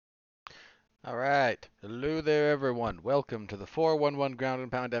All right. Hello there, everyone. Welcome to the 411 Ground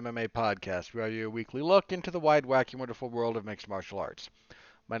and Pound MMA podcast. We are your weekly look into the wide, wacky, wonderful world of mixed martial arts.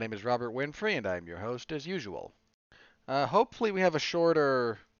 My name is Robert Winfree, and I am your host as usual. Hopefully, we have a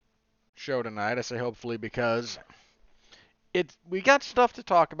shorter show tonight. I say hopefully because we got stuff to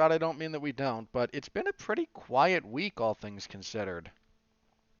talk about. I don't mean that we don't, but it's been a pretty quiet week, all things considered.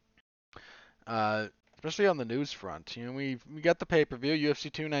 Uh, Especially on the news front. We got the pay-per-view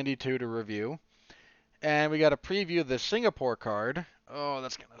UFC 292 to review. And we got to preview the Singapore card. Oh,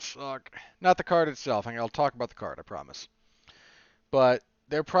 that's gonna suck. Not the card itself. I'll talk about the card, I promise. But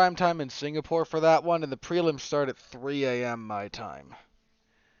their prime time in Singapore for that one, and the prelims start at 3 a.m. my time.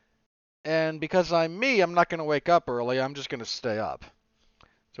 And because I'm me, I'm not gonna wake up early. I'm just gonna stay up.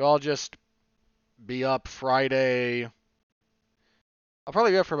 So I'll just be up Friday. I'll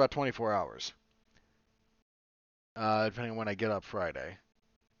probably be up for about 24 hours, depending on when I get up Friday.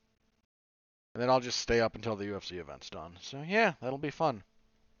 And then I'll just stay up until the UFC event's done. So yeah, that'll be fun.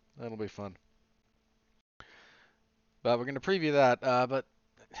 That'll be fun. But we're gonna preview that. But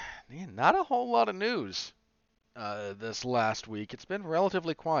man, not a whole lot of news this last week. It's been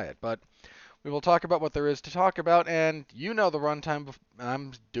relatively quiet, but we will talk about what there is to talk about. And you know the runtime.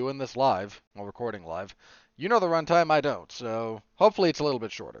 I'm doing this live, while recording live. You know the runtime, I don't. So hopefully it's a little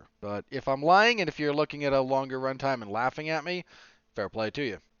bit shorter. But if I'm lying, and if you're looking at a longer runtime and laughing at me, fair play to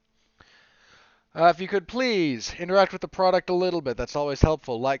you. If you could please interact with the product a little bit, that's always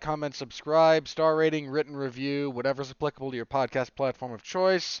helpful. Like, comment, subscribe, star rating, written review, whatever's applicable to your podcast platform of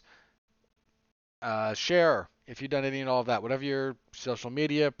choice. Share if you've done any and all of that. Whatever your social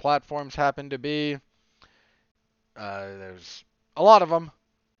media platforms happen to be, there's a lot of them.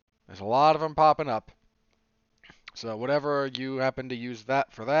 There's a lot of them popping up. So whatever you happen to use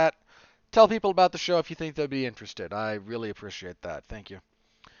that for that, tell people about the show if you think they'd be interested. I really appreciate that. Thank you.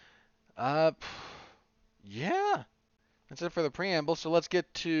 Uh, yeah, that's it for the preamble. So let's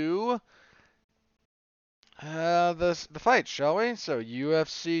get to the fight, shall we? So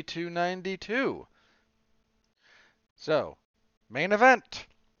UFC 292. So main event.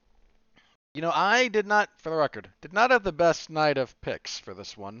 I did not, for the record, did not have the best night of picks for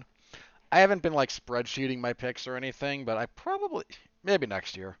this one. I haven't been like spreadsheeting my picks or anything, but I probably, maybe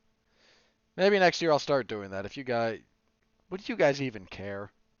next year. Maybe next year I'll start doing that. If you guys, would you guys even care?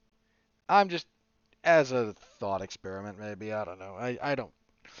 I'm just, as a thought experiment, maybe. I don't know. I don't.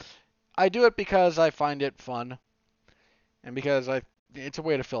 I do it because I find it fun and because it's a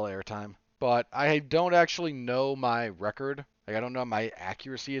way to fill airtime. But I don't actually know my record. Like, I don't know my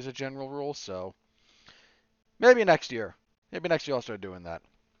accuracy as a general rule, so maybe next year. Maybe next year I'll start doing that.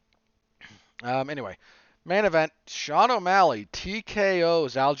 Anyway, main event: Sean O'Malley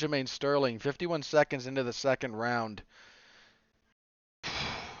TKOs Aljamain Sterling 51 seconds into the second round.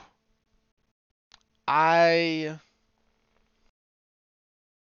 I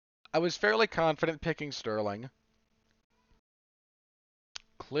I was fairly confident picking Sterling.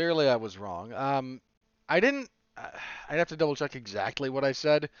 Clearly, I was wrong. I didn't. I'd have to double check exactly what I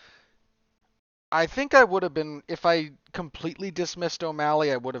said. I think I would have been if I completely dismissed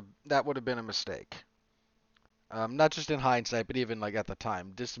O'Malley. I would have that would have been a mistake. Not just in hindsight, but even like at the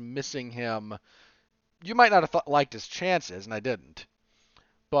time, dismissing him. You might not have liked his chances, and I didn't.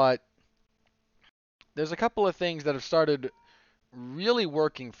 But there's a couple of things that have started really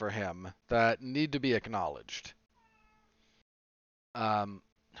working for him that need to be acknowledged. Um,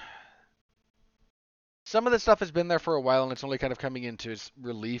 some of this stuff has been there for a while, and it's only kind of coming into its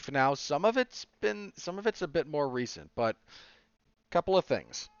relief now. Some of it's a bit more recent, but a couple of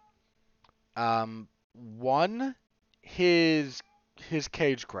things. One, his his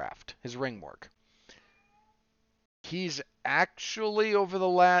cage craft, his ring work. He's actually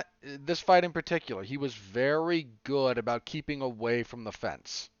over this fight in particular, he was very good about keeping away from the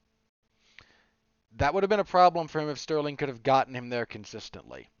fence. That would have been a problem for him if Sterling could have gotten him there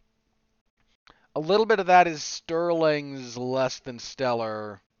consistently. A little bit of that is Sterling's less than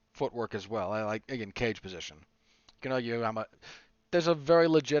stellar footwork as well. I like, again, cage position. You can argue there's a very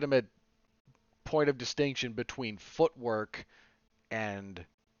legitimate point of distinction between footwork and,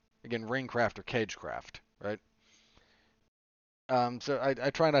 again, ring craft or cage craft, right? So I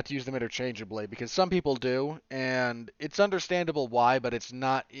try not to use them interchangeably because some people do, and it's understandable why, but it's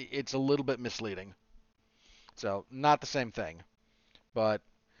not. It's a little bit misleading. So not the same thing, but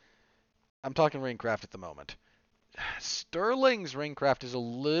I'm talking ringcraft at the moment. Sterling's ringcraft is a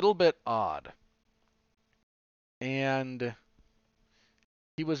little bit odd, and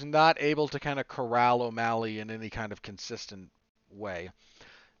he was not able to kind of corral O'Malley in any kind of consistent way.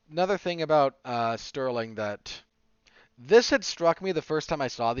 Another thing about Sterling that This had struck me the first time I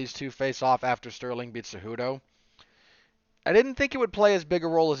saw these two face off after Sterling beat Cejudo. I didn't think it would play as big a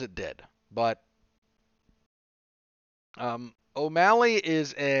role as it did, but O'Malley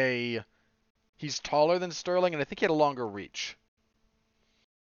he's taller than Sterling, and I think he had a longer reach.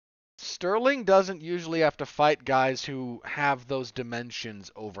 Sterling doesn't usually have to fight guys who have those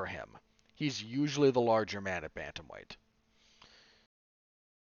dimensions over him. He's usually the larger man at bantamweight.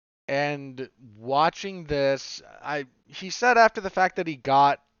 And watching this, he said after the fact that he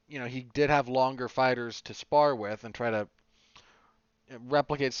did have longer fighters to spar with and try to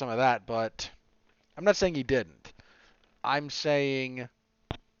replicate some of that, but I'm not saying he didn't. I'm saying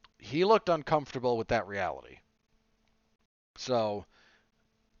he looked uncomfortable with that reality. So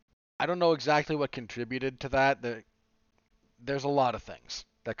I don't know exactly what contributed to that. There's a lot of things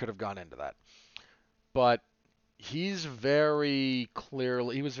that could have gone into that. But he was very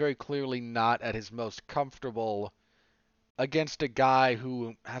clearly not at his most comfortable against a guy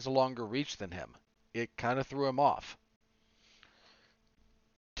who has a longer reach than him. It kind of threw him off.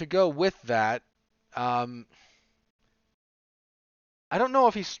 To go with that, I don't know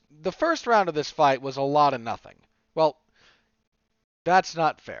if the first round of this fight was a lot of nothing. Well, that's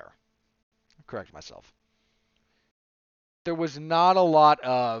not fair. I'll correct myself. There was not a lot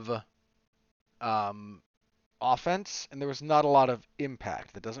of offense, and there was not a lot of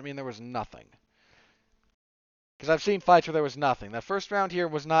impact. That doesn't mean there was nothing. Because I've seen fights where there was nothing. That first round here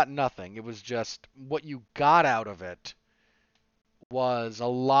was not nothing. It was just what you got out of it was a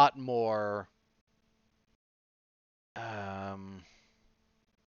lot more. I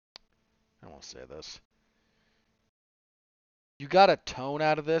won't say this. You got a tone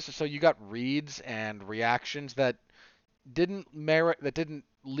out of this, so you got reads and reactions that didn't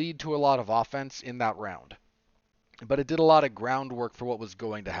lead to a lot of offense in that round. But it did a lot of groundwork for what was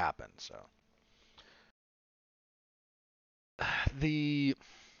going to happen. So the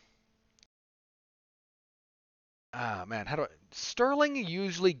man, Sterling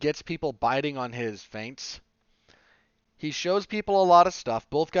usually gets people biting on his feints. He shows people a lot of stuff.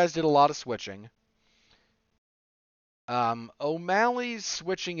 Both guys did a lot of switching. O'Malley's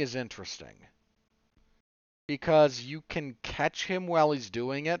switching is interesting because you can catch him while he's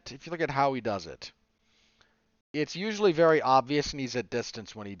doing it. If you look at how he does it, it's usually very obvious and he's at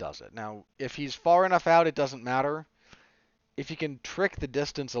distance when he does it. Now, if he's far enough out, it doesn't matter. If you can trick the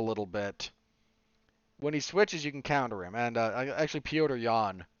distance a little bit, when he switches, you can counter him. And actually, Piotr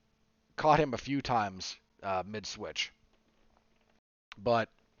Jan caught him a few times mid-switch. But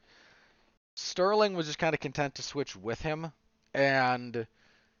Sterling was just kind of content to switch with him. And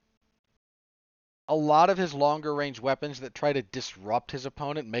a lot of his longer range weapons that try to disrupt his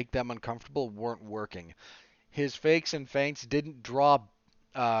opponent, make them uncomfortable, weren't working. His fakes and feints didn't draw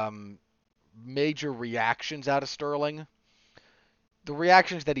major reactions out of Sterling. The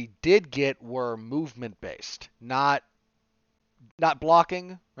reactions that he did get were movement based, not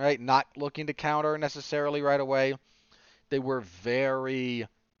blocking, right? Not looking to counter necessarily right away. They were very,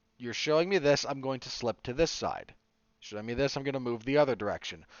 you're showing me this, I'm going to slip to this side. Showing me this, I'm going to move the other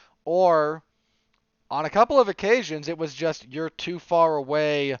direction. Or on a couple of occasions, it was just you're too far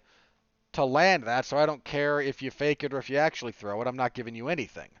away to land that, so I don't care if you fake it or if you actually throw it. I'm not giving you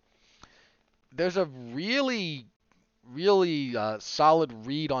anything. There's a really solid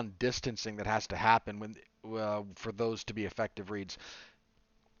read on distancing that has to happen for those to be effective reads.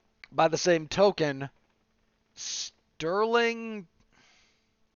 By the same token, Sterling,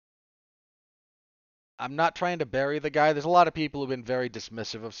 I'm not trying to bury the guy. There's a lot of people who've been very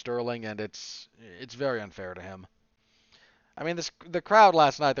dismissive of Sterling, and it's very unfair to him. I mean, the crowd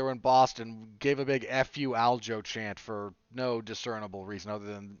last night, they were in Boston, gave a big F you Aljo chant for no discernible reason other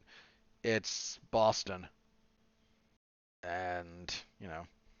than it's Boston. And,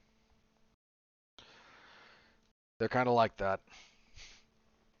 they're kind of like that.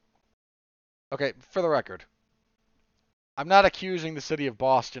 Okay, for the record, I'm not accusing the city of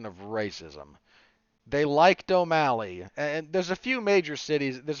Boston of racism. They liked O'Malley, and there's a few major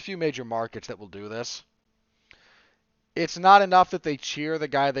markets that will do this. It's not enough that they cheer the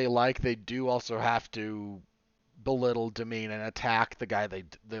guy they like. They do also have to belittle, demean, and attack the guy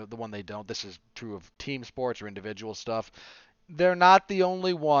the one they don't. This is true of team sports or individual stuff. They're not the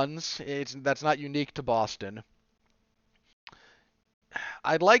only ones. That's not unique to Boston.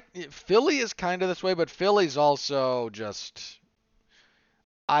 Philly is kind of this way, but Philly's also just.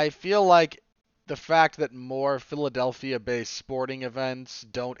 I feel like the fact that more Philadelphia-based sporting events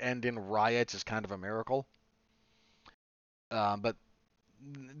don't end in riots is kind of a miracle. But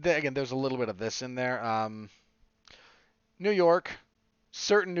again, there's a little bit of this in there. New York,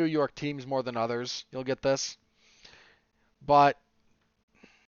 certain New York teams more than others, you'll get this. But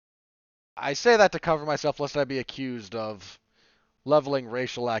I say that to cover myself lest I be accused of leveling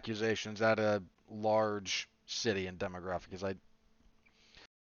racial accusations at a large city and demographic. Because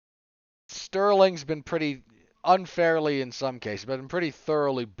Sterling's been pretty unfairly in some cases, but been pretty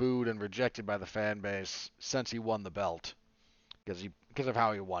thoroughly booed and rejected by the fan base since he won the belt because of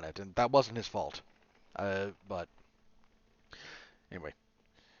how he won it, and that wasn't his fault. But anyway,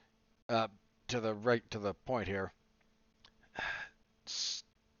 uh, to the point here.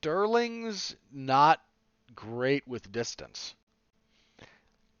 Sterling's not great with distance.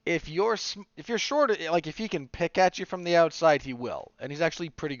 If you're short, like if he can pick at you from the outside, he will, and he's actually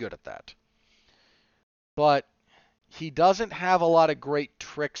pretty good at that. But he doesn't have a lot of great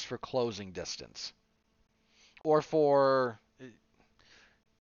tricks for closing distance, or for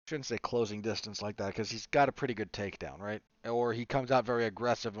shouldn't say closing distance like that because he's got a pretty good takedown, right? Or he comes out very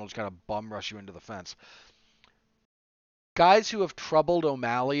aggressive and will just kind of bum rush you into the fence. Guys who have troubled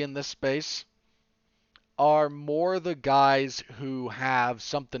O'Malley in this space are more the guys who have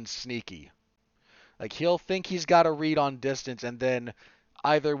something sneaky. Like he'll think he's got a read on distance and then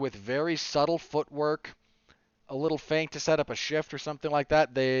either with very subtle footwork, a little feint to set up a shift or something like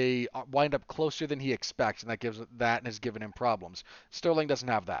that, they wind up closer than he expects, and that has given him problems. Sterling doesn't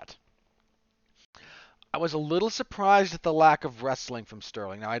have that. I was a little surprised at the lack of wrestling from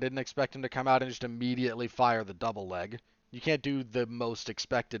Sterling. Now, I didn't expect him to come out and just immediately fire the double leg. You can't do the most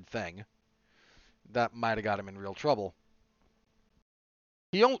expected thing. That might have got him in real trouble.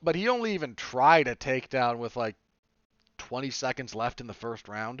 But he only even tried a takedown with like 20 seconds left in the first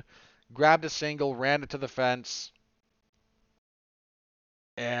round. Grabbed a single, ran it to the fence,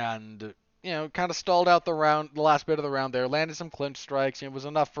 and kind of stalled out the last bit of the round there. Landed some clinch strikes. It was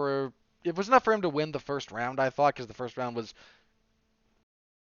enough for him to win the first round. I thought because the first round was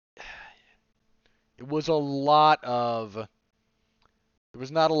it was a lot of there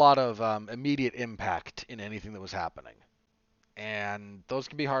was not a lot of immediate impact in anything that was happening, and those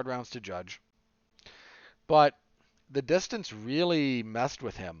can be hard rounds to judge. But the distance really messed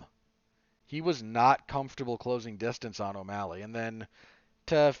with him. He was not comfortable closing distance on O'Malley, and then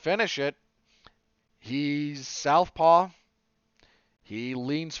to finish it, he's southpaw. He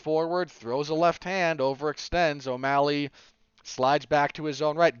leans forward, throws a left hand, overextends. O'Malley slides back to his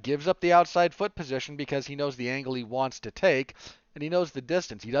own right, gives up the outside foot position because he knows the angle he wants to take, and he knows the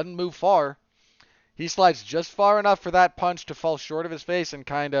distance. He doesn't move far. He slides just far enough for that punch to fall short of his face and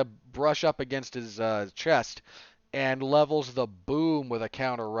kind of brush up against his chest, and levels the boom with a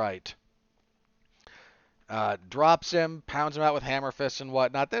counter right. Drops him, pounds him out with hammer fists and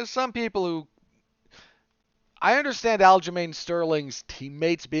whatnot. There's some people who I understand Aljamain Sterling's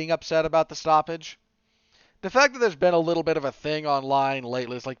teammates being upset about the stoppage. The fact that there's been a little bit of a thing online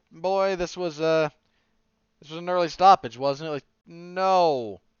lately is like, boy, this was an early stoppage, wasn't it? Like,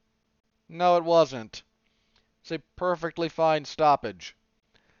 no, it wasn't. It's a perfectly fine stoppage.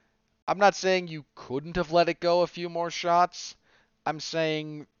 I'm not saying you couldn't have let it go a few more shots. I'm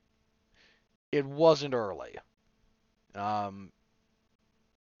saying it wasn't early. Um,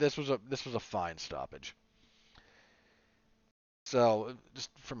 this was a fine stoppage. So, just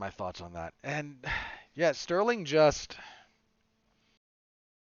for my thoughts on that. And yeah, Sterling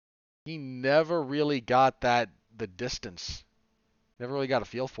he never really got the distance. Never really got a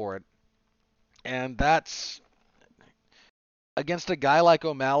feel for it. And that's against a guy like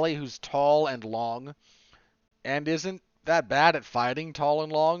O'Malley who's tall and long and isn't that bad at fighting tall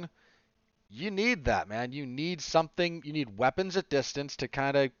and long. You need that, man. You need something, you need weapons at distance to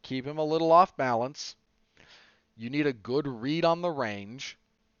kind of keep him a little off balance. You need a good read on the range.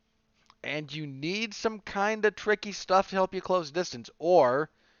 And you need some kind of tricky stuff to help you close distance. Or,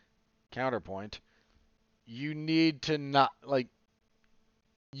 counterpoint, you need to not, like,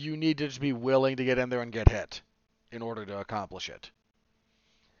 you need to just be willing to get in there and get hit in order to accomplish it.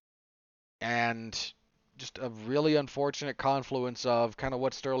 And just a really unfortunate confluence of kind of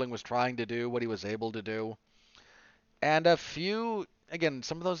what Sterling was trying to do, what he was able to do, and again,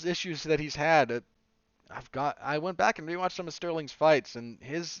 some of those issues that he's had. I went back and rewatched some of Sterling's fights, and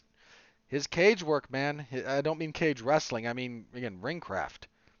his cage work, man. I don't mean cage wrestling. I mean, again, ringcraft.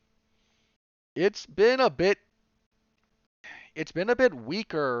 It's been a bit it's been a bit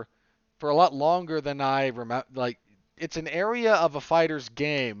weaker for a lot longer than I remember. Like, it's an area of a fighter's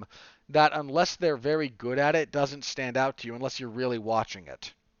game that, unless they're very good at it, doesn't stand out to you unless you're really watching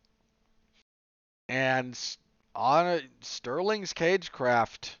it. And on Sterling's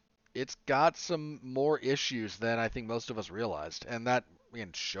cagecraft, it's got some more issues than I think most of us realized, and that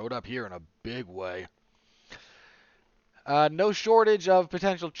again showed up here in a big way. No shortage of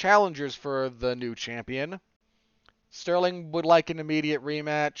potential challengers for the new champion. Sterling would like an immediate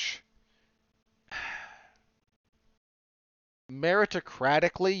rematch.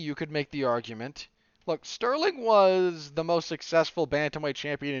 Meritocratically, you could make the argument. Look, Sterling was the most successful bantamweight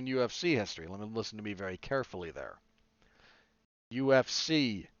champion in UFC history. Let me listen to me very carefully there.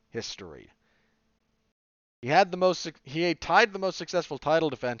 UFC history. He had tied the most successful title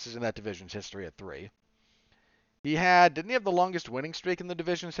defenses in that division's history at 3. Didn't he have the longest winning streak in the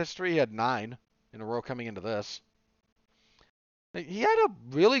division's history? He had 9 in a row coming into this. He had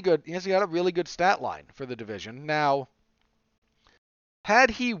he got a really good stat line for the division. Now,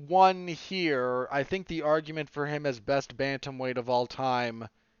 had he won here, I think the argument for him as best bantamweight of all time,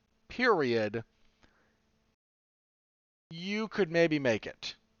 period, you could maybe make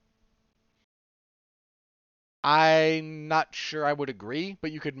it. I'm not sure I would agree,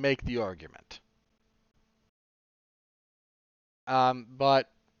 but you could make the argument. But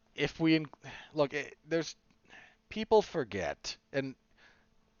if we look, there's people forget, and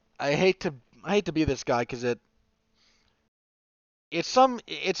I hate to be this guy because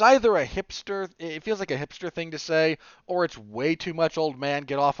it's either a hipster, it feels like a hipster thing to say, or it's way too much old man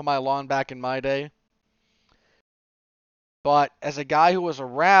get off of my lawn back in my day. But as a guy who was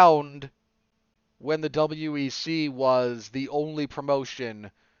around when the WEC was the only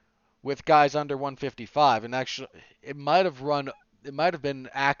promotion with guys under 155, and actually it might have been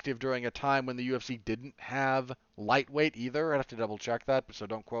active during a time when the UFC didn't have lightweight either. I'd have to double check that, so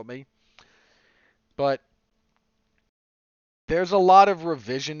don't quote me. But there's a lot of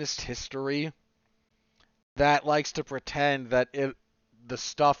revisionist history that likes to pretend that the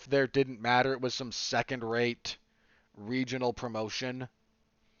stuff there didn't matter. It was some second-rate regional promotion,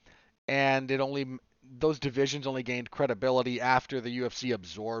 and those divisions only gained credibility after the UFC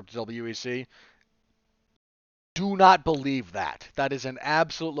absorbed WEC. Do not believe that. That is an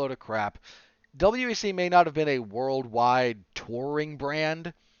absolute load of crap. WEC may not have been a worldwide touring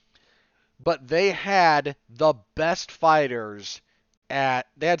brand, but they had the best fighters they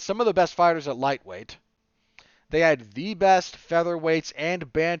had some of the best fighters at lightweight. They had the best featherweights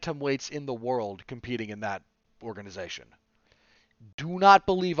and bantamweights in the world competing in that organization. Do not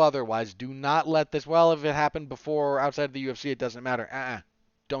believe otherwise. Do not let this, well, if it happened before or outside of the UFC, it doesn't matter.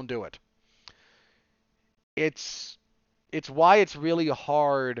 Don't do it. It's why it's really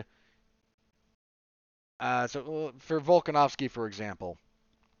hard. So for Volkanovski, for example,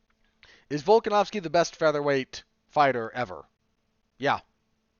 is Volkanovski the best featherweight fighter ever? Yeah,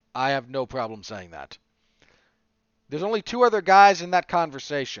 I have no problem saying that. There's only 2 other guys in that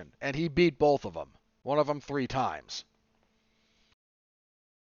conversation, and he beat both of them. One of them 3 times.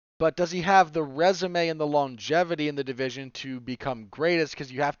 But does he have the resume and the longevity in the division to become greatest?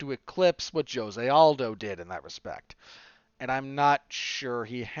 Because you have to eclipse what Jose Aldo did in that respect. And I'm not sure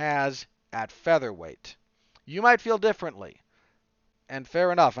he has at featherweight. You might feel differently. And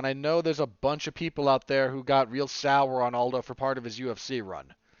fair enough. And I know there's a bunch of people out there who got real sour on Aldo for part of his UFC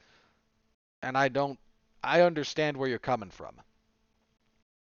run. And I understand where you're coming from.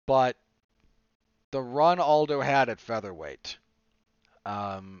 But the run Aldo had at featherweight,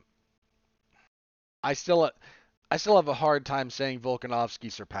 I still have a hard time saying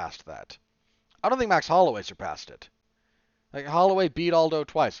Volkanovski surpassed that. I don't think Max Holloway surpassed it. Like, Holloway beat Aldo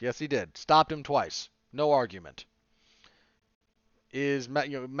twice. Yes, he did. Stopped him twice. No argument. Is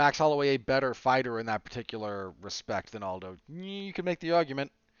Max Holloway a better fighter in that particular respect than Aldo? You can make the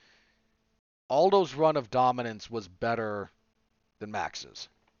argument. Aldo's run of dominance was better than Max's.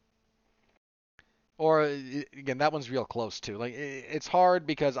 Or, again, that one's real close, too. Like, it's hard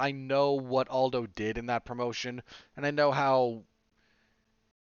because I know what Aldo did in that promotion, and I know how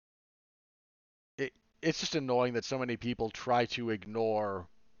it's just annoying that so many people try to ignore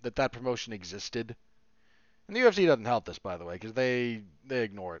that promotion existed. And the UFC doesn't help this, by the way, because they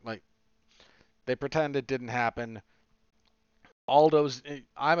ignore it. Like, they pretend it didn't happen.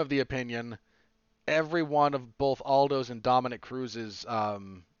 I'm of the opinion, every one of both Aldo's and Dominic Cruz's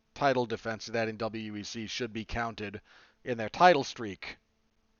title defense that in WEC should be counted in their title streak.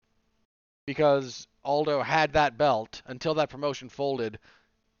 Because Aldo had that belt until that promotion folded.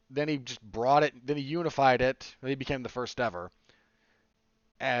 Then he just brought it, then he unified it, he became the first ever.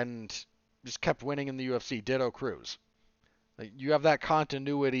 And just kept winning in the UFC. Ditto Cruz. Like, you have that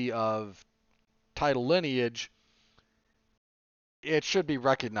continuity of title lineage. It should be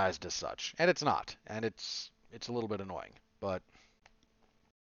recognized as such, and it's not, and it's a little bit annoying. But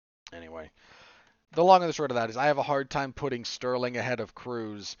anyway, the long and the short of that is I have a hard time putting Sterling ahead of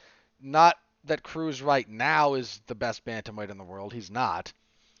Cruz. Not that Cruz right now is the best bantamweight in the world. He's not.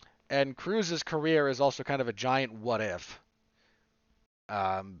 And Cruz's career is also kind of a giant what if.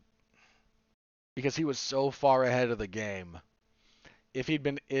 because he was so far ahead of the game. If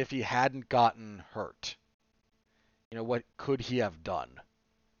he hadn't gotten hurt, what could he have done?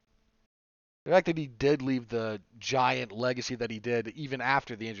 The fact that he did leave the giant legacy that he did even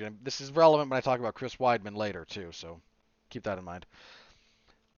after the injury. This is relevant when I talk about Chris Weidman later too, so keep that in mind.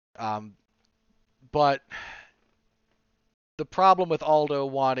 But the problem with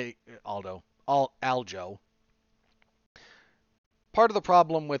Aljo. Part of the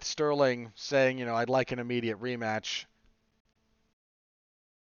problem with Sterling saying, I'd like an immediate rematch.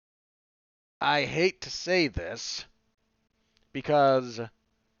 I hate to say this because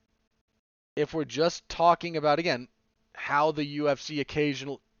if we're just talking about, again, how the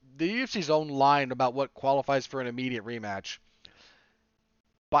UFC's own line about what qualifies for an immediate rematch,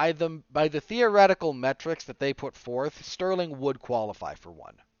 by the theoretical metrics that they put forth, Sterling would qualify for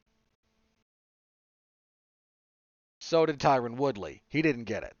one. So did Tyron Woodley. He didn't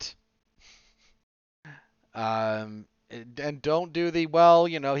get it. And don't do he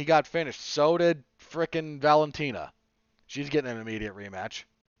got finished. So did frickin' Valentina. She's getting an immediate rematch.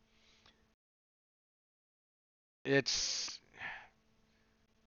 It's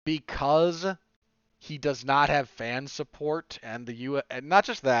because he does not have fan support, and and not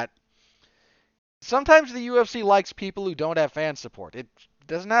just that. Sometimes the UFC likes people who don't have fan support. It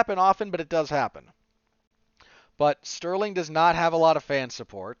doesn't happen often, but it does happen. But Sterling does not have a lot of fan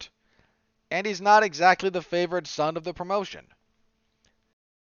support, and he's not exactly the favored son of the promotion.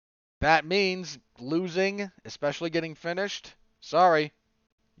 That means losing, especially getting finished, sorry,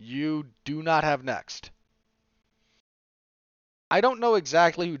 you do not have next. I don't know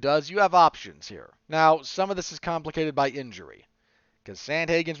exactly who does. You have options here. Now, some of this is complicated by injury, because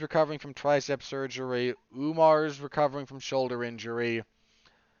Sandhagen's recovering from tricep surgery, Umar's recovering from shoulder injury,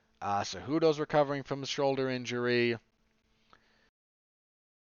 Cejudo's recovering from shoulder injury.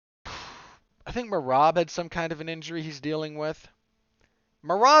 I think Merab had some kind of an injury he's dealing with.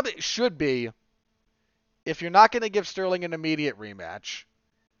 Merab should be, if you're not going to give Sterling an immediate rematch,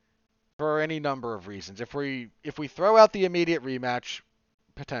 for any number of reasons. If we throw out the immediate rematch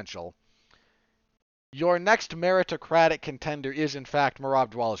potential, your next meritocratic contender is in fact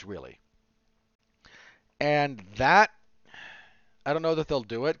Merab Dvalishvili. And that, I don't know that they'll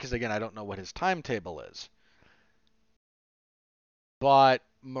do it, because again, I don't know what his timetable is. But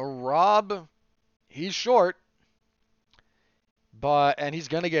Merab, he's short, and he's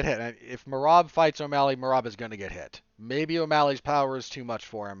going to get hit. If Merab fights O'Malley, Merab is going to get hit. Maybe O'Malley's power is too much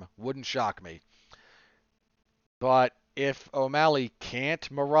for him. Wouldn't shock me. But if O'Malley can't,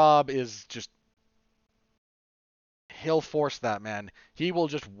 Merab is just... he'll force that man. He will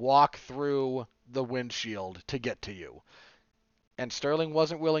just walk through the windshield to get to you. And Sterling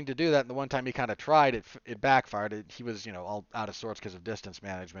wasn't willing to do that. And the one time he kind of tried, it backfired. He was, all out of sorts because of distance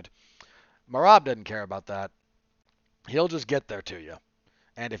management. Merab doesn't care about that. He'll just get there to you.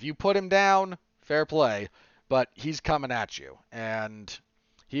 And if you put him down, fair play. But he's coming at you. And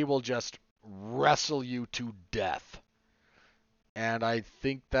he will just wrestle you to death. And I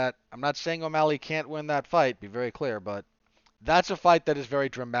think that, I'm not saying O'Malley can't win that fight, be very clear, but that's a fight that is very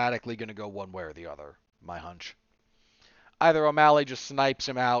dramatically going to go one way or the other, my hunch. Either O'Malley just snipes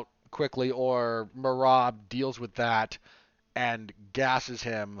him out quickly, or Merab deals with that and gasses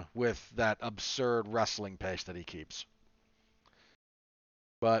him with that absurd wrestling pace that he keeps.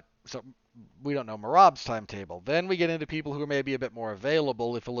 But, so, we don't know Merab's timetable. Then we get into people who are maybe a bit more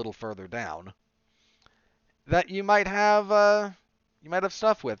available, if a little further down, that you might have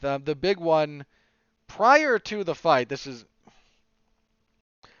stuff with. The big one, prior to the fight,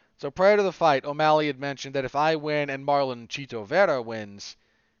 prior to the fight, O'Malley had mentioned that if I win and Marlon Chito Vera wins,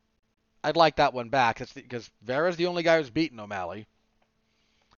 I'd like that one back. That's because Vera's the only guy who's beaten O'Malley.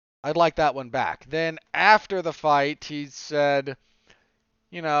 I'd like that one back. Then after the fight, he said,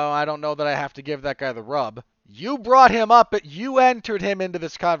 I don't know that I have to give that guy the rub. You brought him up, but you entered him into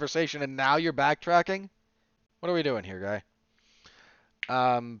this conversation, and now you're backtracking? What are we doing here,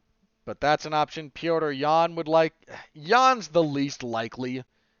 guy? But that's an option. Piotr Jan would like... Jan's the least likely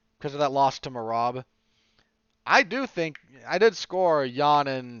because of that loss to Merab. I do think... I did score Jan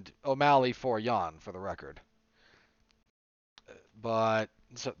and O'Malley for Jan, for the record. But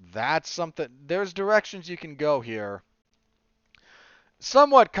so that's something... There's directions you can go here.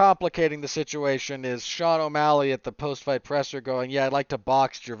 Somewhat complicating the situation is Sean O'Malley at the post-fight presser going, yeah, I'd like to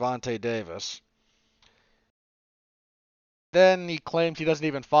box Gervonta Davis. Then he claims he doesn't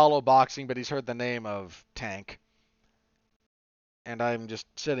even follow boxing, but he's heard the name of Tank. And I'm just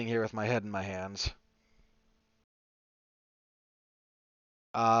sitting here with my head in my hands.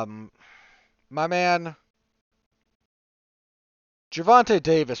 My man, Gervonta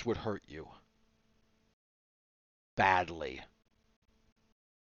Davis would hurt you. badly.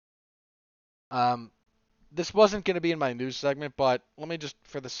 This wasn't going to be in my news segment, but let me just,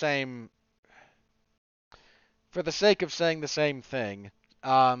 for the sake of saying the same thing.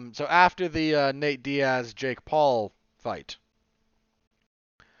 So after the Nate Diaz Jake Paul fight,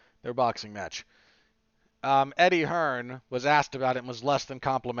 their boxing match, Eddie Hearn was asked about it and was less than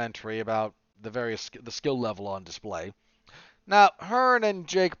complimentary about the skill level on display. Now Hearn and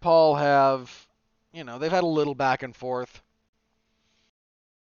Jake Paul have, they've had a little back and forth.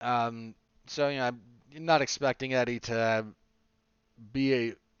 So I'm not expecting Eddie to be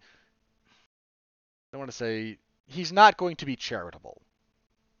a. I don't want to say he's not going to be charitable.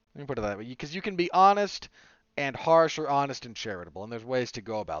 Let me put it that way, because you can be honest and harsh, or honest and charitable, and there's ways to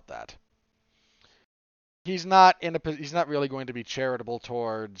go about that. He's not really going to be charitable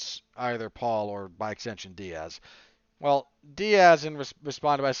towards either Paul or, by extension, Diaz. Well, Diaz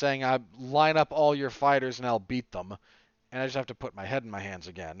responded by saying, "I line up all your fighters and I'll beat them," and I just have to put my head in my hands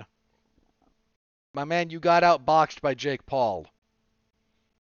again. My man, you got outboxed by Jake Paul.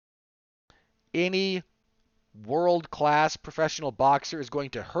 Any world-class professional boxer is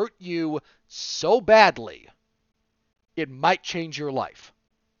going to hurt you so badly, it might change your life.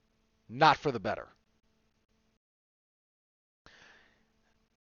 Not for the better.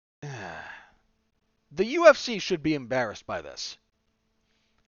 The UFC should be embarrassed by this.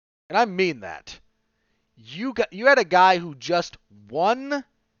 And I mean that. You had a guy who just won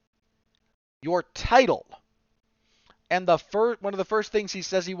your title, and one of the first things he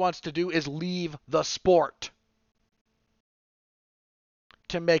says he wants to do is leave the sport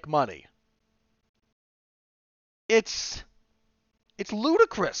to make money. It's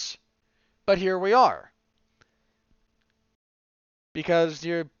ludicrous, but here we are. Because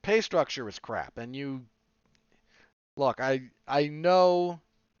your pay structure is crap, and look, I know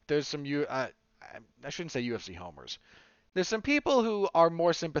there's some I shouldn't say UFC homers. There's some people who are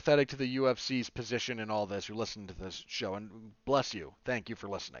more sympathetic to the UFC's position in all this who listen to this show, and bless you. Thank you for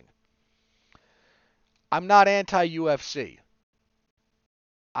listening. I'm not anti-UFC.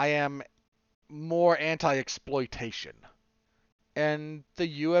 I am more anti-exploitation. And the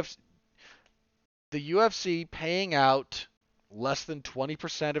UFC paying out less than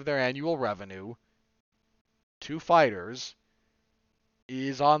 20% of their annual revenue to fighters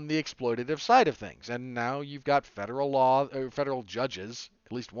is on the exploitative side of things. And now you've got federal judges,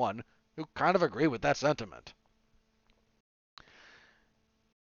 at least one, who kind of agree with that sentiment.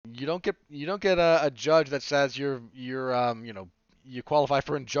 You don't get a judge that says you qualify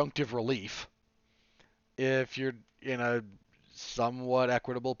for injunctive relief if you're in a somewhat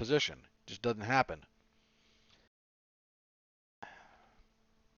equitable position. It just doesn't happen.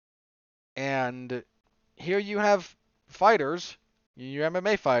 And here you have fighters, your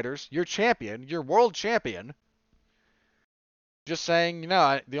MMA fighters, your champion, your world champion, just saying,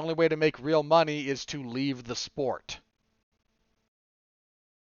 the only way to make real money is to leave the sport.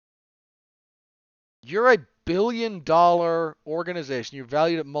 You're a billion-dollar organization. You're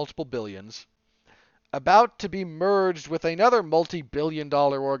valued at multiple billions, about to be merged with another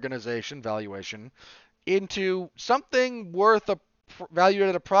multi-billion-dollar organization valuation into something valued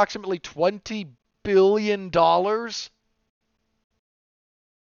at approximately $20 billion.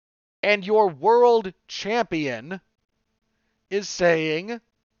 And your world champion is saying,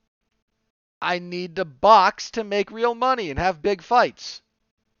 I need to box to make real money and have big fights.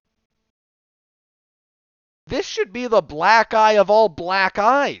 This should be the black eye of all black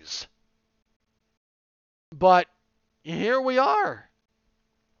eyes. But here we are.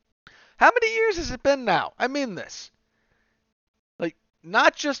 How many years has it been now? I mean this.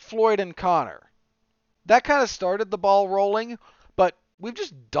 Not just Floyd and Conor. That kind of started the ball rolling, but we've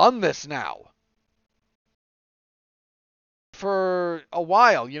just done this now. For a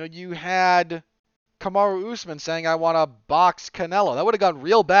while, you had Kamaru Usman saying, I want to box Canelo. That would have gone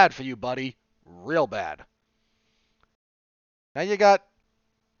real bad for you, buddy. Real bad. Now you got,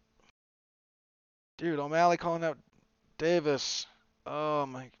 dude, O'Malley calling out Davis. Oh,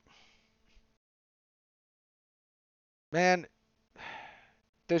 my. Man,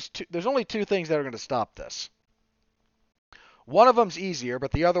 there's only two things that are going to stop this. One of them's easier,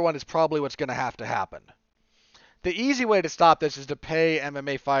 but the other one is probably what's going to have to happen. The easy way to stop this is to pay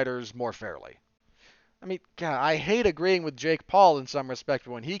MMA fighters more fairly. I mean, God, I hate agreeing with Jake Paul in some respect,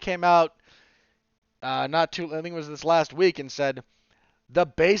 but when he came out I think it was this last week, and said the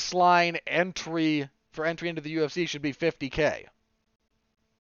baseline entry into the UFC should be $50K.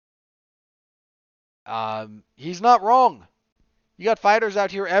 He's not wrong. You got fighters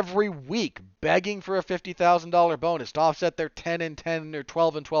out here every week begging for a $50,000 bonus to offset their 10-10 or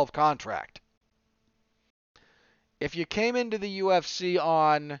 12-12 contract. if you came into the UFC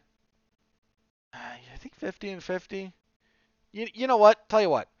on, I think 50 and 50. You know what? Tell you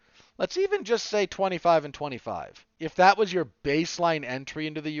what. Let's even just say 25 and 25. If that was your baseline entry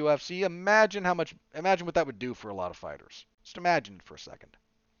into the UFC, imagine what that would do for a lot of fighters. Just imagine it for a second.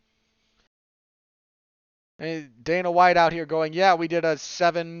 Dana White out here going, yeah, we did a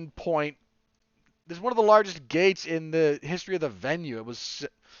 7 point. This is one of the largest gates in the history of the venue. It was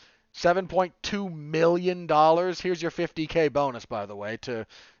 $7.2 million. Here's your 50K bonus, by the way, to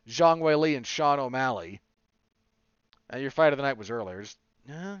Zhang Weili and Sean O'Malley. Your fight of the night was earlier.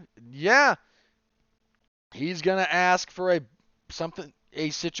 Yeah, he's gonna ask for a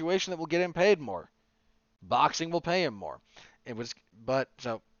situation that will get him paid more. Boxing will pay him more.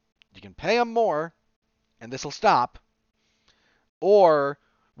 So you can pay him more, and this will stop, or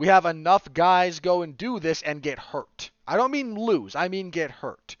we have enough guys go and do this and get hurt. I don't mean lose, I mean get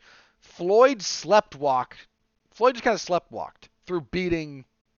hurt. Floyd just kind of sleptwalked through beating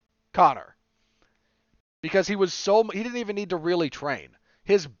Conor because he didn't even need to really train.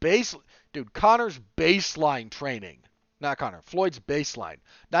 Conor's baseline training, not Conor, Floyd's baseline,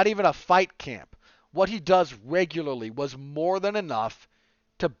 not even a fight camp. What he does regularly was more than enough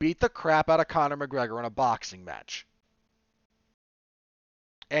to beat the crap out of Conor McGregor in a boxing match.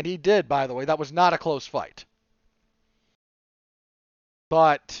 And he did, by the way. That was not a close fight.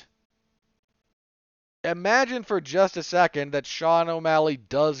 But imagine for just a second that Sean O'Malley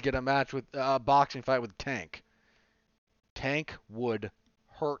does get a boxing fight with Tank. Tank would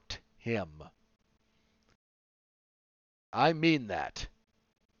hurt him. I mean that.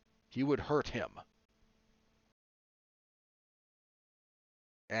 He would hurt him.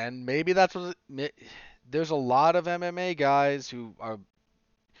 And maybe there's a lot of MMA guys who are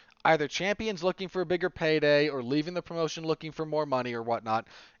either champions looking for a bigger payday or leaving the promotion looking for more money or whatnot,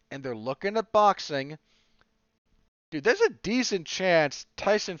 and they're looking at boxing. Dude, there's a decent chance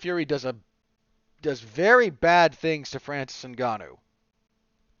Tyson Fury does very bad things to Francis Ngannou.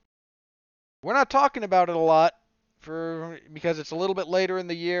 We're not talking about it a lot because it's a little bit later in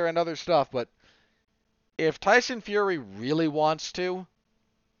the year and other stuff, but if Tyson Fury really wants to,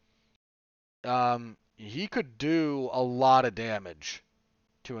 he could do a lot of damage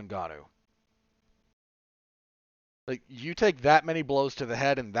to Ngannou. Like, you take that many blows to the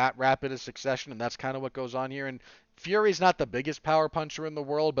head in that rapid a succession, and that's kind of what goes on here. And Fury's not the biggest power puncher in the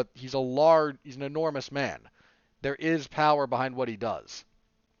world, but he's an enormous man. There is power behind what he does.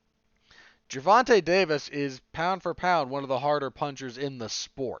 Gervonta Davis is pound for pound one of the harder punchers in the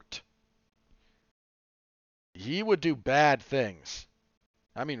sport. He would do bad things.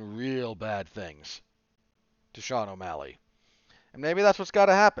 I mean real bad things to Sean O'Malley. And maybe that's what's got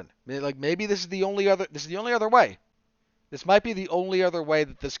to happen. Maybe this is the only other way. This might be the only other way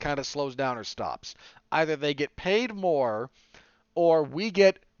that this kind of slows down or stops. Either they get paid more, or we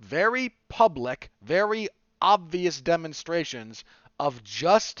get very public, very obvious demonstrations of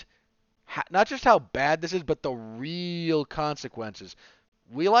not just how bad this is, but the real consequences.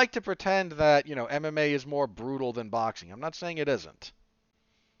 We like to pretend that, MMA is more brutal than boxing. I'm not saying it isn't.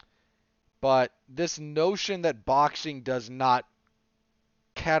 But this notion that boxing does not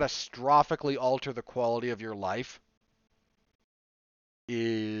catastrophically alter the quality of your life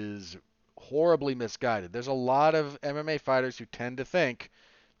is horribly misguided. There's a lot of MMA fighters who tend to think,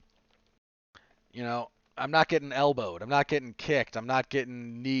 I'm not getting elbowed, I'm not getting kicked, I'm not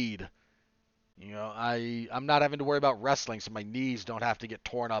getting kneed. I'm not having to worry about wrestling, so my knees don't have to get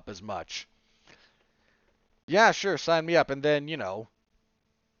torn up as much. Yeah, sure, sign me up. And then,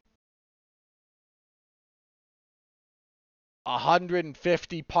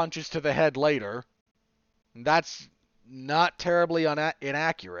 150 punches to the head later. That's not terribly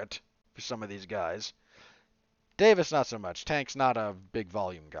inaccurate for some of these guys. Davis, not so much. Tank's not a big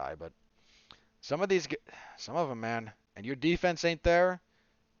volume guy, but some of them, man, and your defense ain't there,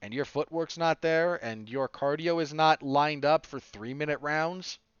 and your footwork's not there, and your cardio is not lined up for 3-minute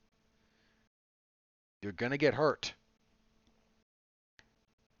rounds, you're going to get hurt.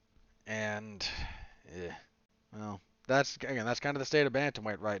 And, well, that's kind of the state of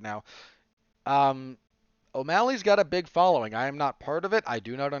bantamweight right now. O'Malley's got a big following. I am not part of it. I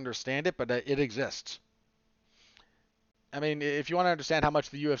do not understand it, but it exists. I mean, if you want to understand how much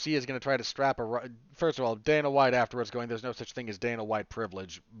the UFC is going to try to first of all, Dana White afterwards going, there's no such thing as Dana White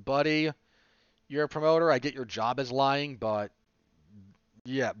privilege. Buddy, you're a promoter. I get your job is lying, but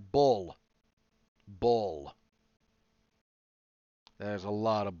yeah, bull. There's a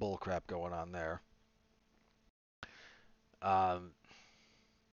lot of bull crap going on there. But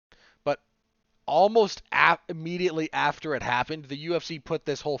almost immediately after it happened, the UFC put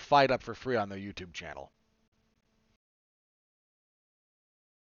this whole fight up for free on their YouTube channel.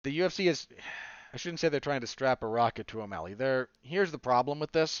 the UFC is, I shouldn't say they're trying to strap a rocket to O'Malley. Here's the problem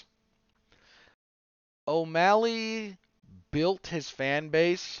with this. O'Malley built his fan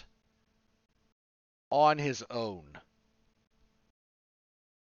base on his own.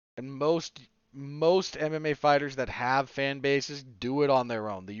 And most MMA fighters that have fan bases do it on their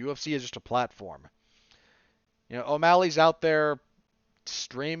own. The UFC is just a platform. O'Malley's out there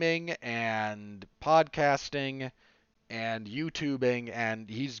streaming and podcasting and YouTubing, and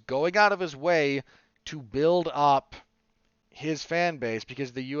he's going out of his way to build up his fan base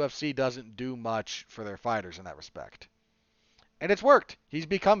because the UFC doesn't do much for their fighters in that respect. And it's worked. He's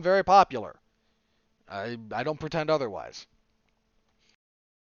become very popular. I don't pretend otherwise.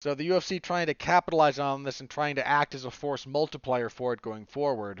 So the UFC trying to capitalize on this and trying to act as a force multiplier for it going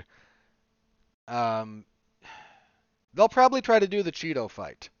forward. They'll probably try to do the Cheeto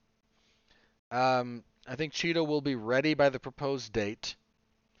fight. I think Cheeto will be ready by the proposed date.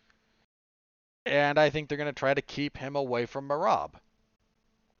 And I think they're going to try to keep him away from Marab.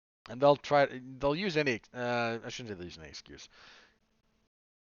 And they'll use any, I shouldn't say they'll use any excuse.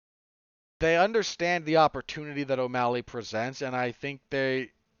 They understand the opportunity that O'Malley presents, and I think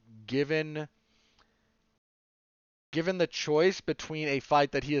given the choice between a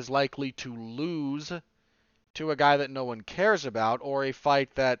fight that he is likely to lose to a guy that no one cares about, or a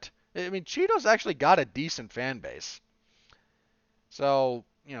fight that, I mean, Cheeto's actually got a decent fan base. So,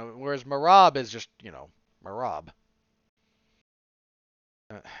 whereas Marab is just, Marab.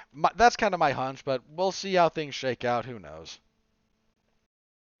 That's kind of my hunch, but we'll see how things shake out. Who knows?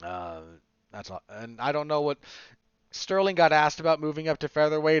 Uh, that's all. And I don't know what Sterling got asked about moving up to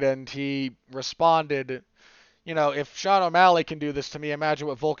featherweight, and he responded, if Sean O'Malley can do this to me, imagine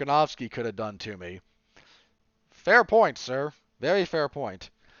what Volkanovski could have done to me. Fair point, sir. Very fair point.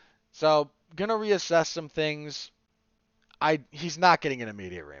 So, gonna reassess some things. He's not getting an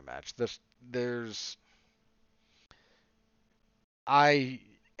immediate rematch.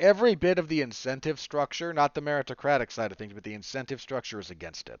 Every bit of the incentive structure, not the meritocratic side of things, but the incentive structure is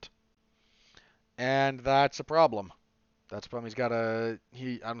against it. And that's a problem. That's a problem I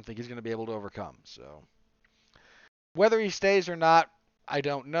don't think he's gonna be able to overcome. So whether he stays or not, I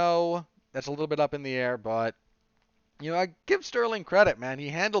don't know. That's a little bit up in the air, but I give Sterling credit, man. He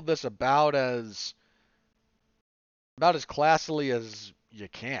handled this about as classily as you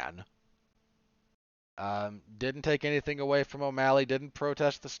can. Didn't take anything away from O'Malley. Didn't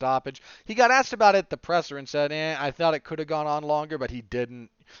protest the stoppage. He got asked about it at the presser and said, I thought it could have gone on longer, but he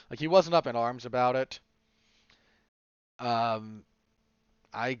didn't. Like, he wasn't up in arms about it. Um,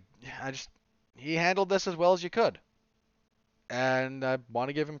 I just he handled this as well as you could, and I want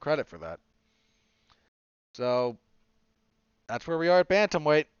to give him credit for that. So that's where we are at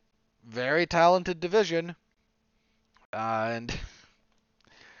bantamweight. Very talented division, and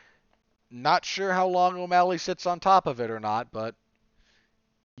not sure how long O'Malley sits on top of it or not, but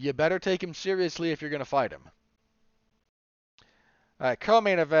you better take him seriously if you're going to fight him. All right,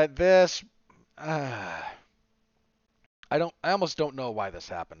 co-main event. I almost don't know why this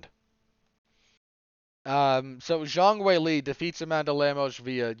happened. So Zhang Weili defeats Amanda Lemos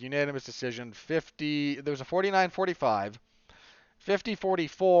via unanimous decision. There was a 49-45,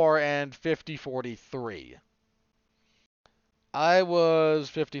 50-44, and 50-43. I was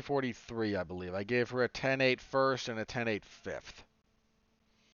 50-43, I believe. I gave her a 10-8 first and a 10-8 fifth.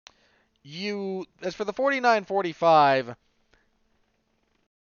 As for the 49-45,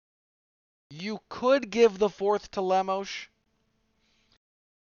 you could give the fourth to Lemos.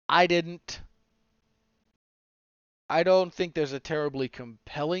 I didn't. I don't think there's a terribly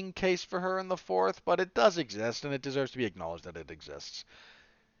compelling case for her in the fourth, but it does exist, and it deserves to be acknowledged that it exists.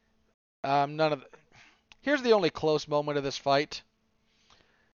 Here's the only close moment of this fight.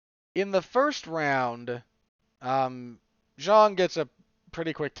 In the first round, Zhang gets a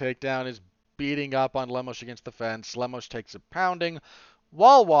pretty quick takedown, is beating up on Lemos against the fence. Lemos takes a pounding,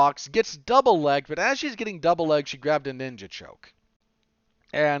 wall walks, gets double-legged, but as she's getting double-legged, she grabbed a ninja choke.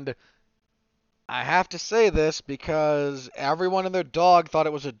 And I have to say this because everyone and their dog thought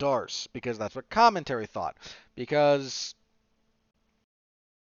it was a Darce, because that's what commentary thought. Because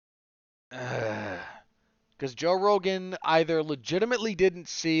Joe Rogan either legitimately didn't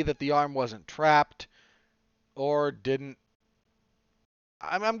see that the arm wasn't trapped, or didn't.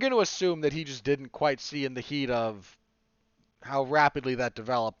 I'm going to assume that he just didn't quite see in the heat of how rapidly that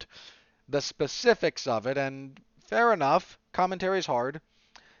developed the specifics of it, and fair enough, commentary is hard.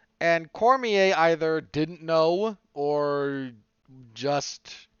 And Cormier either didn't know or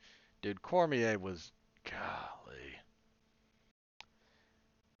just... Dude, Cormier was... Golly.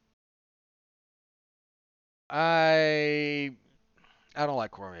 I don't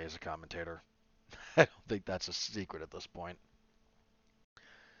like Cormier as a commentator. I don't think that's a secret at this point.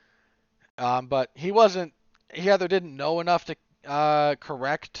 But he wasn't. He either didn't know enough to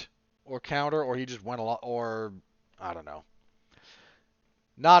correct or counter, or he just went a lot, or I don't know.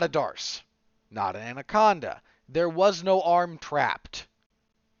 Not a Darce, not an Anaconda. There was no arm trapped.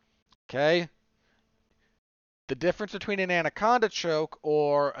 Okay. The difference between an Anaconda choke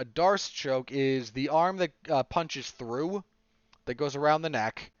or a Darce choke is the arm that punches through, that goes around the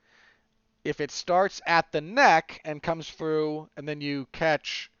neck. If it starts at the neck and comes through, and then you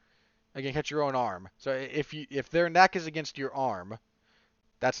catch your own arm. So if their neck is against your arm,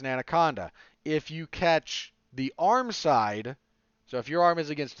 that's an Anaconda. If you catch the arm side, so if your arm is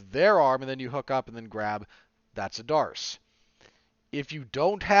against their arm and then you hook up and then grab, that's a Darce. If you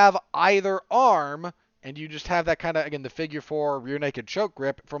don't have either arm and you just have that kind of, again, the figure four rear naked choke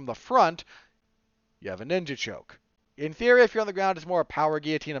grip from the front, you have a ninja choke. In theory, if you're on the ground, it's more a power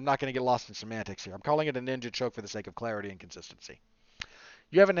guillotine. I'm not going to get lost in semantics here. I'm calling it a ninja choke for the sake of clarity and consistency.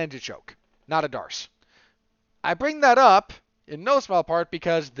 You have a ninja choke, not a Darce. I bring that up in no small part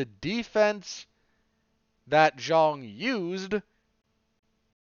because the defense that Jung used,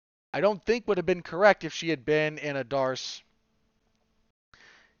 I don't think would have been correct if she had been in a Darce.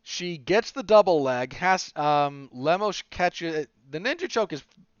 She gets the double leg, has Lemos catches the ninja choke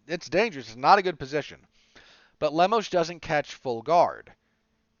it's dangerous. It's not a good position. But Lemos doesn't catch full guard.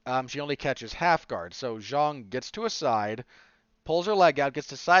 She only catches half guard. So Zhang gets to a side, pulls her leg out, gets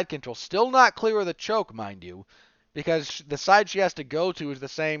to side control. Still not clear of the choke, mind you, because the side she has to go to is the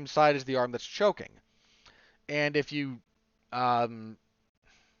same side as the arm that's choking. And if you,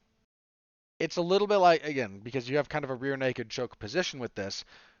 it's a little bit like, again, because you have kind of a rear naked choke position with this.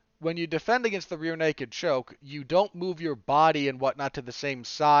 When you defend against the rear naked choke, you don't move your body and whatnot to the same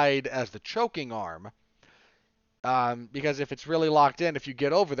side as the choking arm. Because if it's really locked in, if you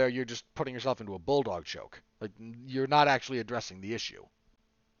get over there, you're just putting yourself into a bulldog choke. Like, you're not actually addressing the issue.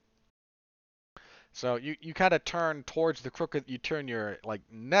 So you kind of turn towards the crook of, you turn your like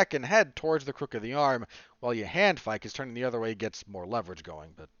neck and head towards the crook of the arm while you hand fight, because turning the other way gets more leverage going.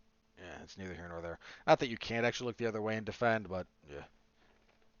 But yeah, it's neither here nor there. Not that you can't actually look the other way and defend, but yeah,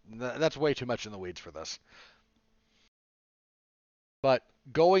 that's way too much in the weeds for this. But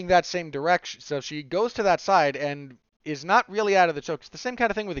going that same direction, so she goes to that side and is not really out of the choke. It's the same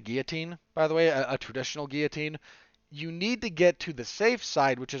kind of thing with a guillotine, by the way, a traditional guillotine. You need to get to the safe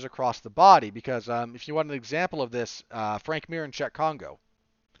side, which is across the body, because if you want an example of this, Frank Mir and Czech Congo.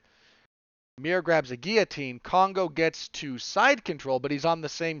 Mir grabs a guillotine, Congo gets to side control, but he's on the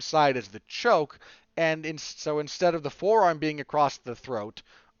same side as the choke, and so instead of the forearm being across the throat,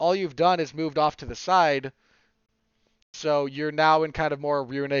 all you've done is moved off to the side, so you're now in kind of more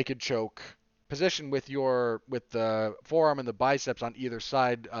rear naked choke position with the forearm and the biceps on either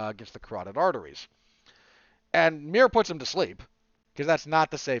side against the carotid arteries. And Mir puts him to sleep because that's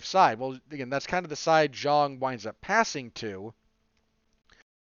not the safe side. Well, again, that's kind of the side Zhang winds up passing to.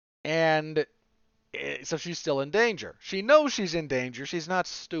 And so she's still in danger. She knows she's in danger. She's not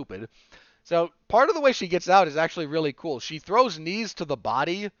stupid. So part of the way she gets out is actually really cool. She throws knees to the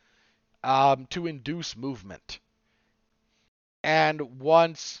body to induce movement. And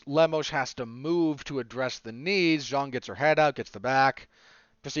once Lemos has to move to address the knees, Zhang gets her head out, gets the back,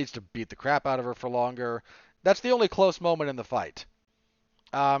 proceeds to beat the crap out of her for longer. That's the only close moment in the fight.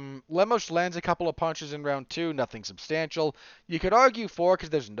 Lemos lands a couple of punches in round 2, nothing substantial. You could argue 4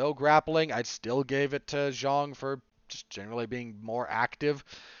 because there's no grappling. I'd still give it to Zhang for just generally being more active.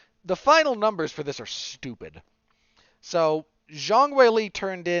 The final numbers for this are stupid. So Zhang Weili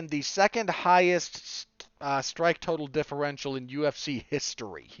turned in the second highest strike total differential in UFC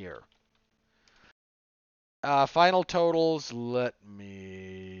history here. Final totals, let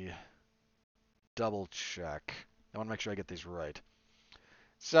me double check. I want to make sure I get these right.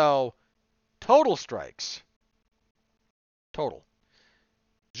 So, total strikes. Total.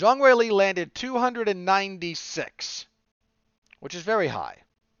 Zhang Weili landed 296, which is very high.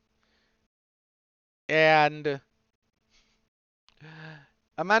 And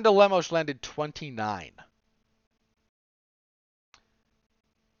Amanda Lemos landed 29.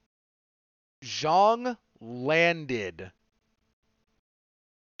 Zhang landed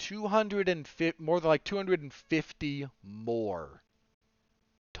 250, more than like 250 more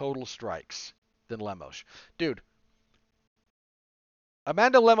total strikes than Lemos. Dude,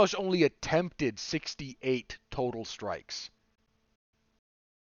 Amanda Lemos only attempted 68 total strikes.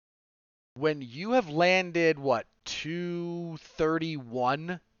 When you have landed, what,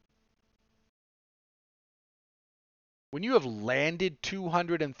 231? When you have landed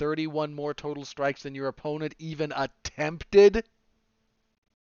 231 more total strikes than your opponent even attempted,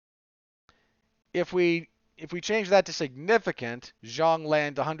 If we change that to significant, Zhang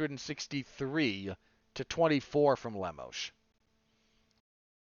land 163 to 24 from Lemos.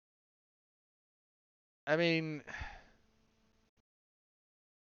 I mean,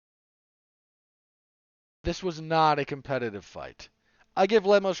 this was not a competitive fight. I give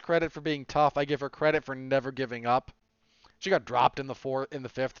Lemos credit for being tough. I give her credit for never giving up. She got dropped in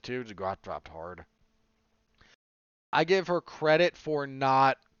the fifth too. She got dropped hard. I give her credit for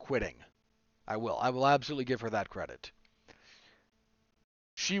not quitting. I will. I will absolutely give her that credit.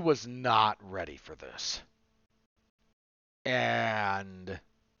 She was not ready for this. And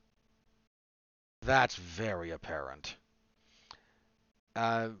that's very apparent.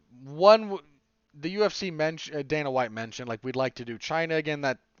 Uh, one, the UFC Dana White mentioned, like, we'd like to do China again.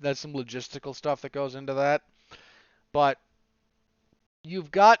 That's some logistical stuff that goes into that. But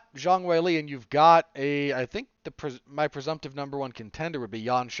you've got Zhang Weili, and you've got I think my presumptive number one contender would be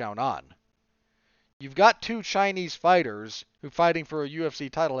Yan Xiaonan. You've got two Chinese fighters who fighting for a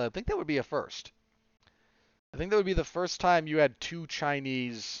UFC title. I think that would be a first. I think that would be the first time you had two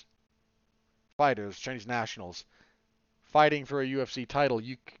Chinese fighters, Chinese nationals, fighting for a UFC title.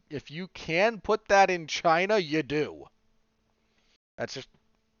 If you can put that in China, you do. That's just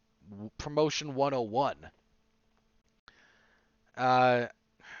promotion 101. Uh,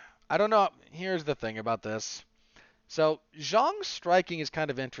 I don't know. Here's the thing about this. So Zhang's striking is kind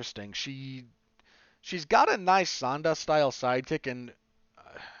of interesting. She's got a nice Sanda style sidekick, and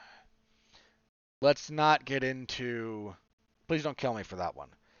let's not get into. Please don't kill me for that one.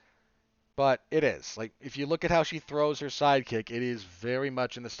 But it is. Like, if you look at how she throws her sidekick, it is very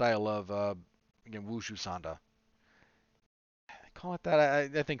much in the style of again, Wushu Sanda. Call it that.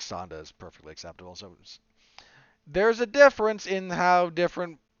 I think Sanda is perfectly acceptable. So there's a difference in how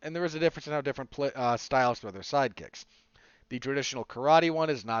different, and there is a difference in how different styles throw their sidekicks. The traditional karate one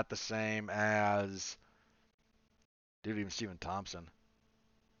is not the same as, dude, even Stephen Thompson.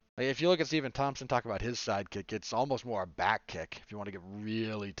 Like, if you look at Stephen Thompson talk about his sidekick, it's almost more a back kick if you want to get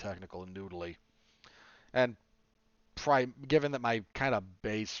really technical and noodly. And given that my kind of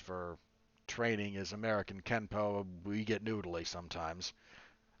base for training is American Kenpo, we get noodly sometimes.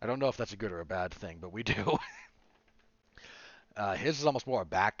 I don't know if that's a good or a bad thing, but we do. His is almost more a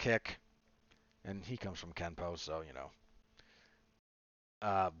back kick, and he comes from Kenpo, so you know.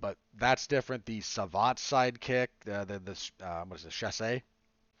 But that's different. The Savate sidekick, what is it, chasse,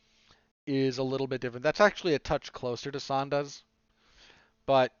 is a little bit different. That's actually a touch closer to Sanda's.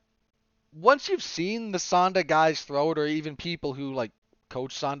 But once you've seen the Sanda guys throw it, or even people who like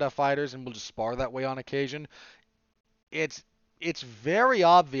coach Sanda fighters and will just spar that way on occasion, it's very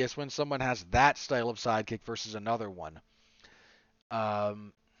obvious when someone has that style of sidekick versus another one.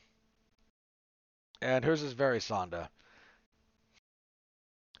 Um, and hers is very Sanda.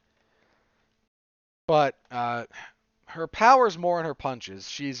 But her power's more in her punches.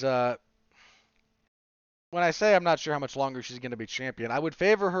 She's when I say I'm not sure how much longer she's going to be champion, I would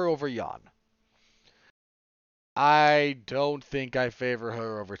favor her over Yan. I don't think I favor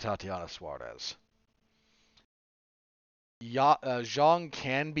her over Tatiana Suarez. Zhang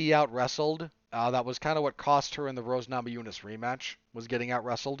can be out wrestled. That was kind of what cost her in the Rose Namajunas rematch, was getting out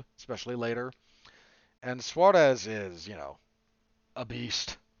wrestled, especially later. And Suarez is, a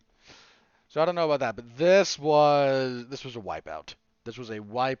beast. So I don't know about that, but this was a wipeout. This was a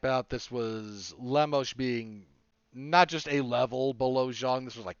wipeout. This was Lemos being not just a level below Zhang.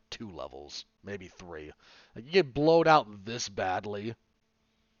 This was like 2 levels, maybe 3. Like, you get blowed out this badly.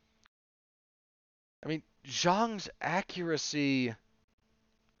 I mean, Zhang's accuracy,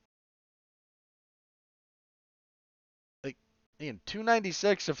 like,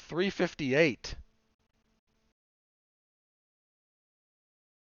 296 of 358.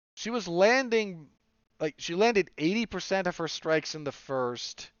 She was landing, like, she landed 80% of her strikes in the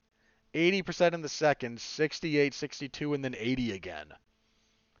first, 80% in the second, 68, 62, and then 80 again.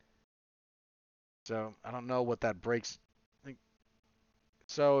 So I don't know what that breaks.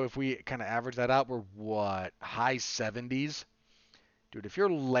 So if we kind of average that out, we're what? High 70s? Dude, if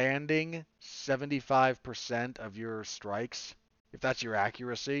you're landing 75% of your strikes, if that's your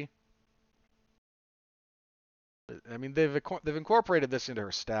accuracy, I mean, they've incorporated this into her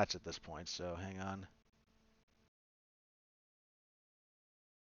stats at this point, so hang on.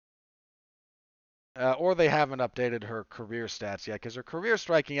 Or they haven't updated her career stats yet, because her career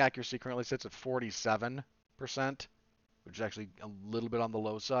striking accuracy currently sits at 47%, which is actually a little bit on the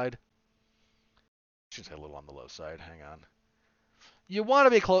low side. I should say a little on the low side. Hang on. You want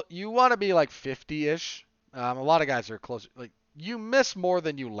to be close. You want to be like 50-ish. A lot of guys are close. Like, you miss more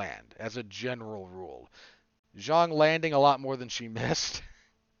than you land, as a general rule. Zhang landing a lot more than she missed.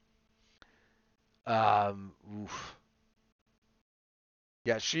 Oof.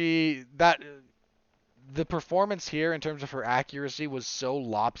 Yeah, the performance here in terms of her accuracy was so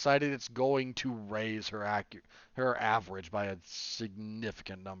lopsided. It's going to raise her average by a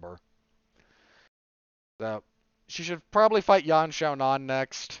significant number. So she should probably fight Yan Xiaonan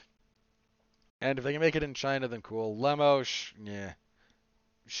next. And if they can make it in China, then cool. Lemos, yeah,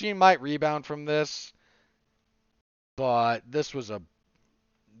 she might rebound from this, but this was a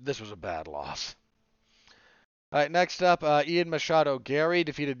bad loss. All right, next up, Ian Machado Gary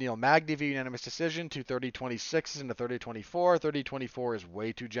defeated Neil Magny via unanimous decision to 30-26 into 30-24. 30-24 is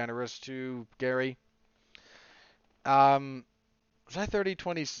way too generous to Gary. Was I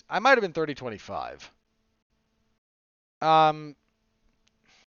 30-20? I might have been 30-25. Um,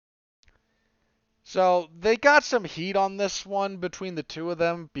 so they got some heat on this one between the two of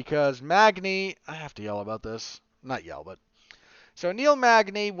them because Magny, I have to yell about this. Not yell, but so Neil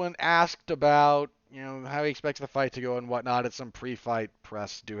Magny, when asked about how he expects the fight to go and whatnot at some pre-fight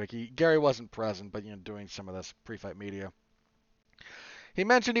press doohickey, Gary wasn't present, but doing some of this pre-fight media. He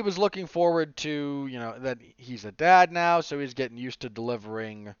mentioned he was looking forward to that he's a dad now, so he's getting used to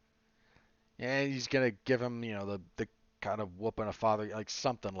delivering, and he's gonna give him the kind of whooping a father, like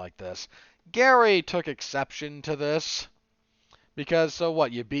something like this. Gary took exception to this because so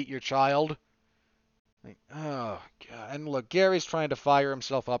what? You beat your child. Like, oh, God. And look, Gary's trying to fire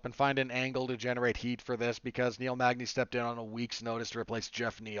himself up and find an angle to generate heat for this because Neil Magny stepped in on a week's notice to replace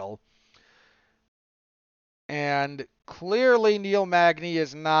Jeff Neal. And clearly, Neil Magny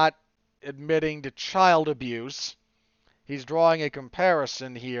is not admitting to child abuse. He's drawing a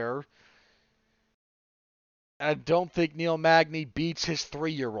comparison here. I don't think Neil Magny beats his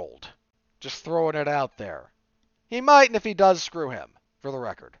 3-year-old. Just throwing it out there. He might, and if he does, screw him, for the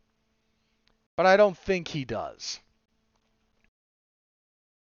record. But I don't think he does.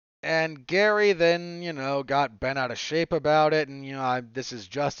 And Gary then, got bent out of shape about it, and, this is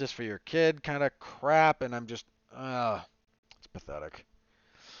justice for your kid kind of crap, and I'm just, it's pathetic.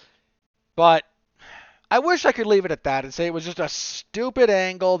 But I wish I could leave it at that and say it was just a stupid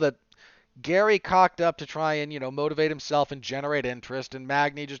angle that Gary cocked up to try and, motivate himself and generate interest, and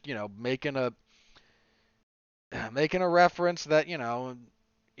Magny just, making a reference that,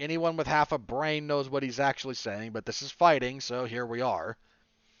 anyone with half a brain knows what he's actually saying, but this is fighting, so here we are.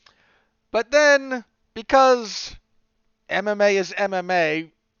 But then, because MMA is MMA,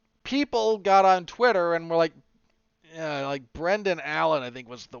 people got on Twitter and were like Brendan Allen, I think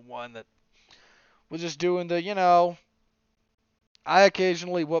was the one that was just doing I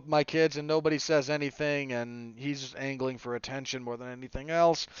occasionally whoop my kids and nobody says anything, and he's just angling for attention more than anything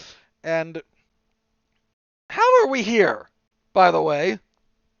else. And how are we here, by the way?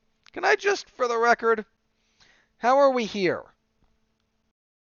 Can I just, for the record, how are we here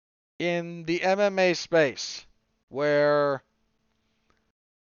in the MMA space where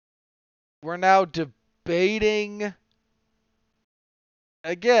we're now debating,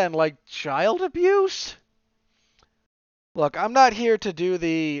 again, like child abuse? Look, I'm not here to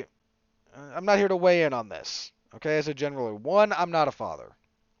weigh in on this, okay, as a general rule. One, I'm not a father.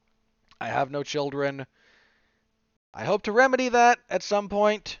 I have no children. I hope to remedy that at some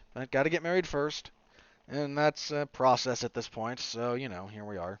point. I've got to get married first. And that's a process at this point, so, here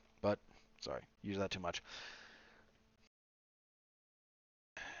we are. But, sorry, use that too much.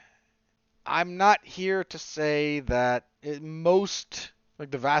 I'm not here to say that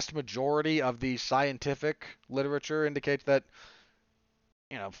the vast majority of the scientific literature indicates that,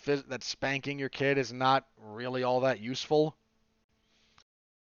 that spanking your kid is not really all that useful.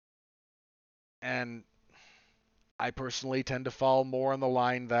 And I personally tend to fall more on the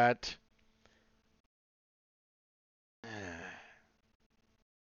line that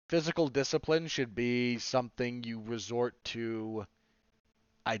physical discipline should be something you resort to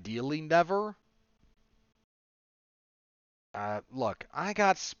ideally never. Look, I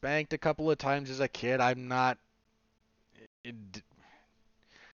got spanked a couple of times as a kid.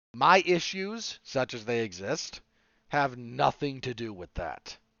 My issues, such as they exist, have nothing to do with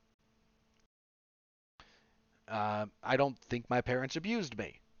that. I don't think my parents abused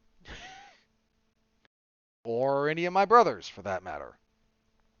me. Or any of my brothers, for that matter.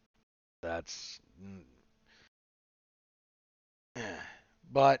 That's.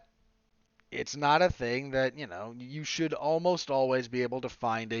 But it's not a thing that, you should almost always be able to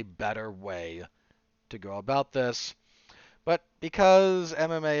find a better way to go about this. But because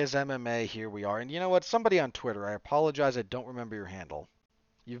MMA is MMA, here we are. And you know what? Somebody on Twitter, I apologize, I don't remember your handle.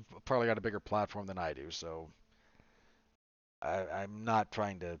 You've probably got a bigger platform than I do, so I'm not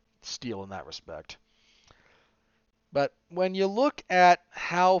trying to steal in that respect. But when you look at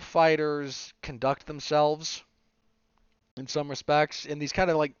how fighters conduct themselves in some respects, in these kind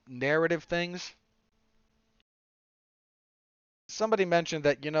of like narrative things, somebody mentioned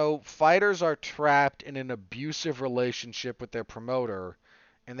that, fighters are trapped in an abusive relationship with their promoter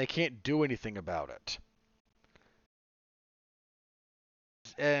and they can't do anything about it.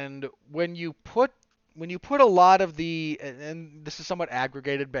 And when you put a lot of the, and this is somewhat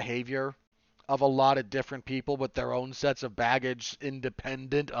aggregated behavior of a lot of different people with their own sets of baggage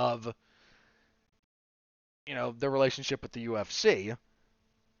independent of, their relationship with the UFC,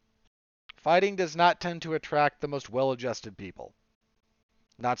 fighting does not tend to attract the most well-adjusted people.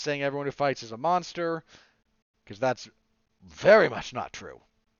 Not saying everyone who fights is a monster, because that's very much not true.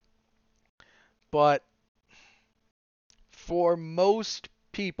 But for most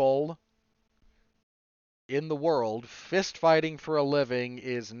people in the world, fist fighting for a living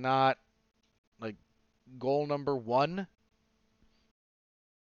is not like goal number one.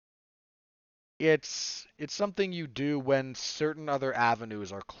 It's something you do when certain other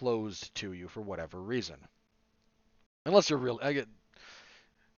avenues are closed to you for whatever reason. Unless you're really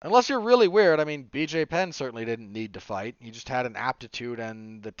weird. I mean, BJ Penn certainly didn't need to fight. He just had an aptitude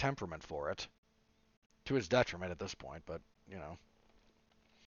and the temperament for it. To his detriment at this point, but, you know.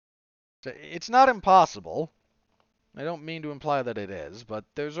 It's not impossible. I don't mean to imply that it is, but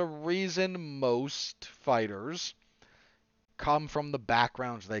there's a reason most fighters come from the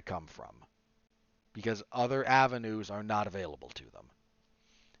backgrounds they come from. Because other avenues are not available to them.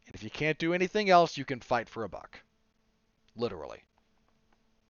 And if you can't do anything else, you can fight for a buck. Literally.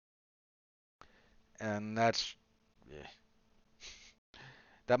 And that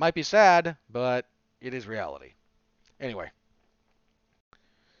might be sad, but it is reality. Anyway,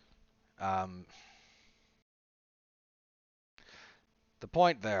 um, the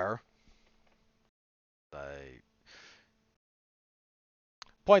point there, I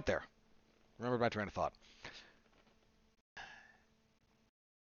point there. Remember my train of thought.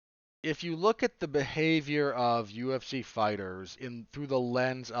 If you look at the behavior of UFC fighters through the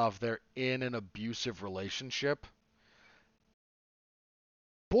lens of they're in an abusive relationship,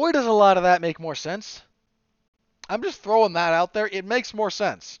 boy, does a lot of that make more sense. I'm just throwing that out there. It makes more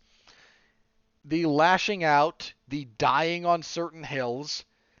sense. The lashing out, the dying on certain hills,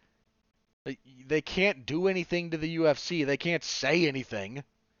 they can't do anything to the UFC. They can't say anything.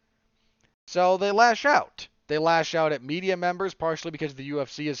 So they lash out. They lash out at media members, partially because the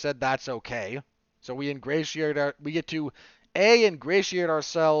UFC has said that's okay. So we get to ingratiate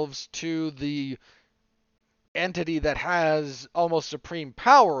ourselves to the entity that has almost supreme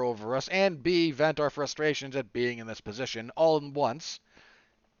power over us, and B, vent our frustrations at being in this position all at once.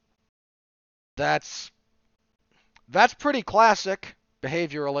 That's pretty classic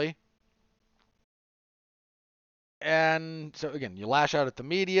behaviorally. And so again, you lash out at the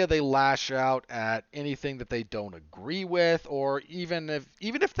media, they lash out at anything that they don't agree with, or even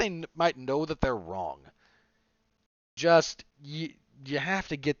if they might know that they're wrong. Just you have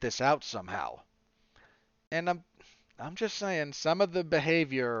to get this out somehow. And I'm just saying some of the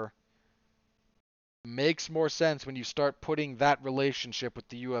behavior makes more sense when you start putting that relationship with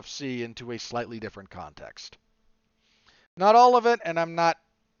the UFC into a slightly different context. Not all of it, and that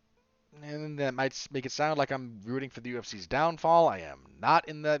might make it sound like I'm rooting for the UFC's downfall. I am not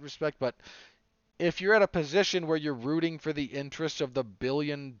in that respect, but if you're at a position where you're rooting for the interests of the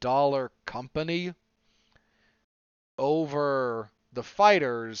billion-dollar company over the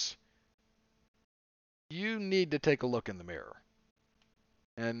fighters, you need to take a look in the mirror.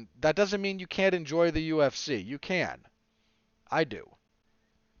 And that doesn't mean you can't enjoy the UFC. You can. I do.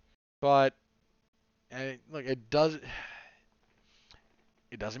 But look, it doesn't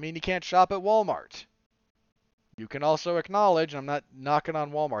mean you can't shop at Walmart. You can also acknowledge, and I'm not knocking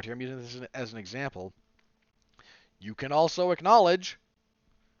on Walmart here, I'm using this as an example. You can also acknowledge,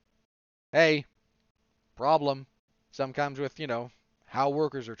 hey, problem sometimes with, how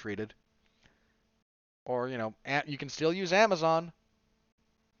workers are treated. Or, you can still use Amazon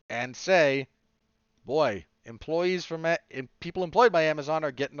and say, boy, people employed by Amazon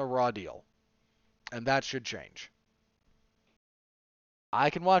are getting a raw deal. And that should change. I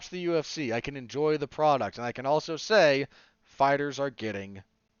can watch the UFC, I can enjoy the product, and I can also say fighters are getting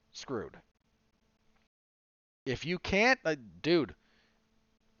screwed. If you can't, dude,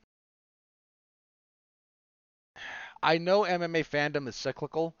 I know MMA fandom is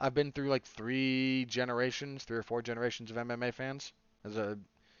cyclical. I've been through like 3 or 4 generations of MMA fans.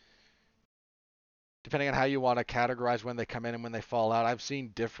 Depending on how you want to categorize when they come in and when they fall out, I've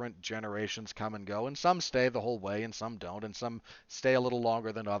seen different generations come and go, and some stay the whole way, and some don't, and some stay a little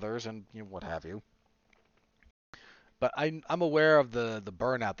longer than others, and what have you. But I'm aware of the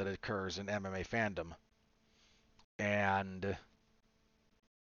burnout that occurs in MMA fandom. And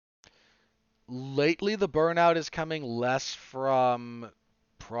lately, the burnout is coming less from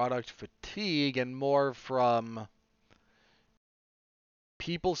product fatigue and more from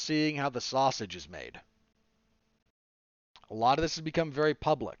people seeing how the sausage is made. A lot of this has become very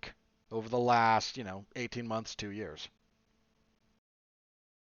public over the last, 18 months, 2 years.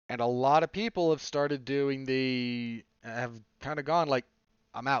 And a lot of people have started have kind of gone like,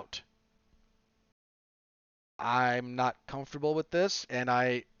 I'm out. I'm not comfortable with this, and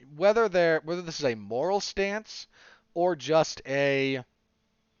whether this is a moral stance or just I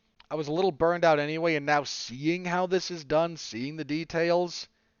was a little burned out anyway, and now seeing how this is done, seeing the details,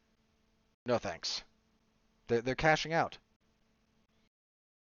 no thanks. They're cashing out.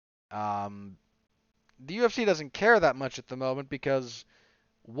 Um, the UFC doesn't care that much at the moment because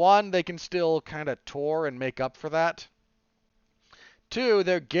one, they can still kind of tour and make up for that. Two,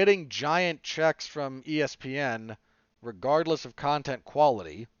 they're getting giant checks from ESPN regardless of content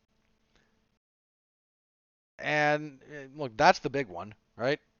quality. And look, that's the big one,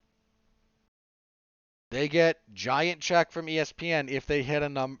 right? They get giant check from ESPN if they hit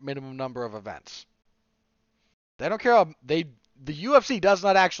a minimum number of events. They don't care the UFC does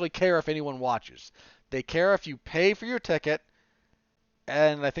not actually care if anyone watches. They care if you pay for your ticket,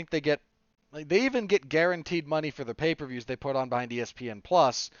 and I think they even get guaranteed money for the pay-per-views they put on behind ESPN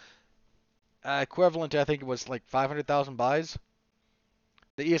Plus, equivalent to I think it was like 500,000 buys.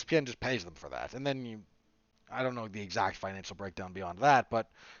 The ESPN just pays them for that, and then I don't know the exact financial breakdown beyond that, but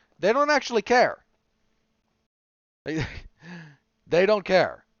they don't actually care. They, they don't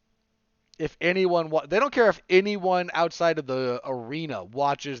care if they don't care if anyone outside of the arena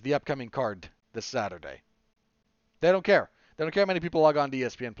watches the upcoming card this Saturday. They don't care. They don't care how many people log on to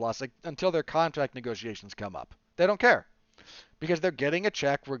ESPN Plus until their contract negotiations come up. They don't care because they're getting a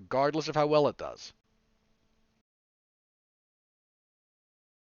check regardless of how well it does.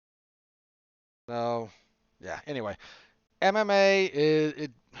 So, yeah. Anyway, MMA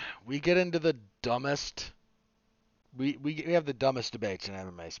we get into the dumbest. We have the dumbest debates in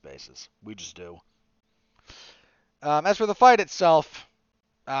MMA spaces. We just do. As for the fight itself,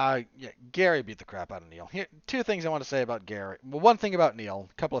 yeah, Gary beat the crap out of Neil. Here, two things I want to say about Gary. Well, one thing about Neil,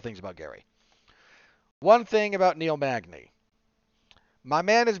 a couple of things about Gary. One thing about Neil Magny. My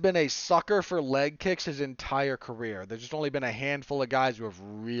man has been a sucker for leg kicks his entire career. There's just only been a handful of guys who have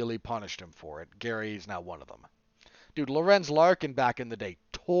really punished him for it. Gary's now one of them. Dude, Lorenz Larkin back in the day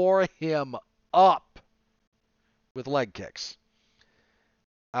tore him up with leg kicks.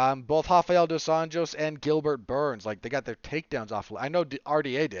 Both Rafael dos Anjos and Gilbert Burns, like they got their takedowns off. I know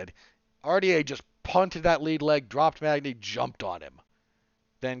RDA did. RDA just punted that lead leg, dropped Magny, jumped on him,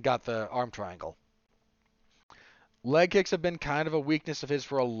 then got the arm triangle. Leg kicks have been kind of a weakness of his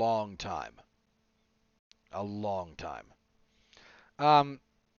for a long time. A long time.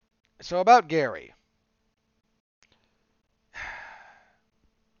 So about Gary.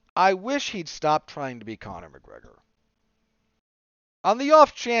 I wish he'd stop trying to be Conor McGregor. On the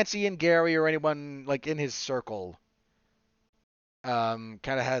off chance Ian Gary or anyone like in his circle kind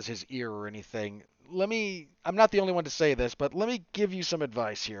of has his ear or anything, I'm not the only one to say this, but let me give you some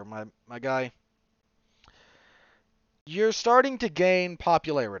advice here, my guy. You're starting to gain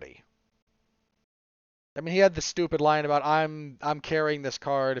popularity. I mean, he had the stupid line about I'm carrying this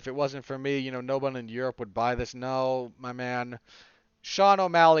card. If it wasn't for me, no one in Europe would buy this. No, my man. Sean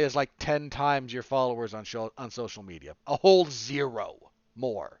O'Malley has like 10 times your followers on social media. A whole zero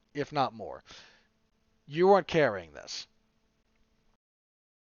more, if not more. You weren't carrying this.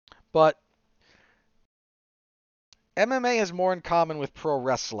 But MMA has more in common with pro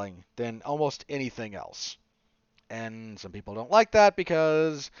wrestling than almost anything else. And some people don't like that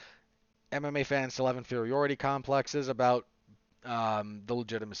because MMA fans still have inferiority complexes about the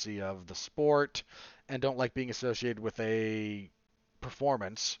legitimacy of the sport and don't like being associated with a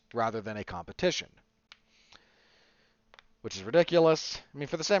performance rather than a competition. Which is ridiculous. I mean,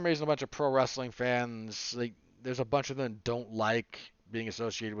 for the same reason a bunch of pro wrestling fans, there's a bunch of them that don't like being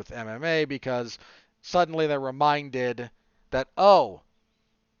associated with MMA because suddenly they're reminded that, oh,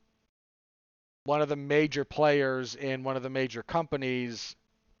 one of the major players in one of the major companies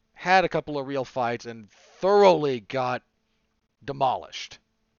had a couple of real fights and thoroughly got demolished.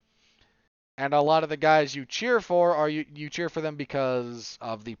 And a lot of the guys you cheer for you cheer for them because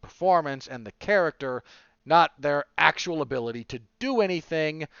of the performance and the character, not their actual ability to do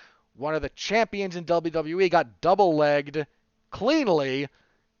anything. One of the champions in WWE got double-legged cleanly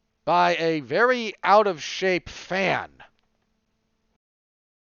by a very out-of-shape fan.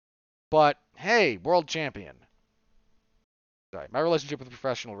 But, hey, world champion. Sorry, my relationship with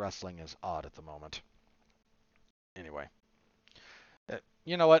professional wrestling is odd at the moment. Anyway.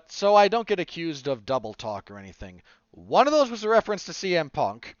 You know what? So I don't get accused of double talk or anything. One of those was a reference to CM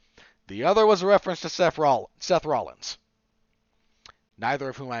Punk. The other was a reference to Seth Rollins. Neither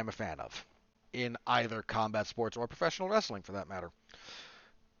of whom I am a fan of. In either combat sports or professional wrestling, for that matter.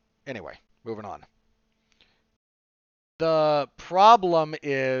 Anyway, moving on. The problem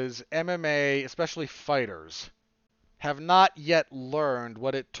is MMA, especially fighters, have not yet learned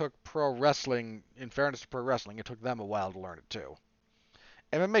what it took pro wrestling. In fairness to pro wrestling, it took them a while to learn it too.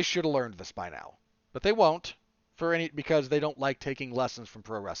 MMA should have learned this by now, but they won't because they don't like taking lessons from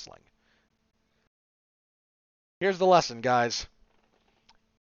pro wrestling. Here's the lesson, guys.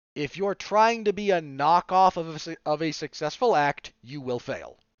 If you're trying to be a knockoff of a successful act, you will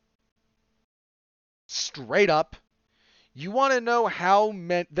fail. Straight up. You want to know how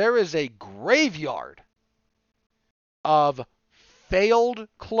many... There is a graveyard of failed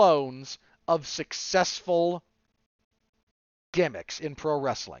clones of successful gimmicks in pro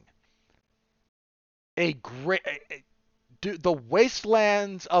wrestling. The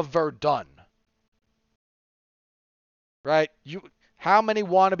wastelands of Verdun. Right? How many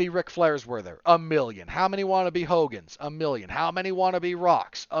wannabe Ric Flairs were there? 1 million. How many wannabe Hogans? 1 million. How many wannabe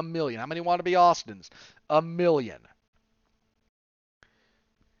Rocks? 1 million. How many wannabe Austins? 1 million.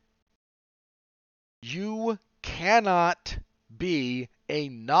 You cannot be a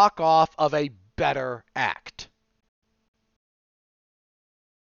knockoff of a better act.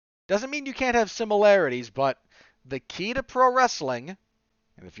 Doesn't mean you can't have similarities, but the key to pro wrestling,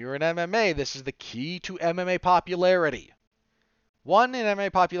 and if you're in MMA, this is the key to MMA popularity. One, in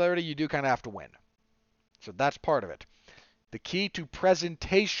MMA popularity, you do kind of have to win. So that's part of it. The key to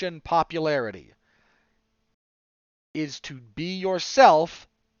presentation popularity is to be yourself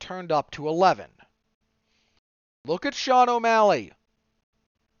turned up to 11. Look at Sean O'Malley.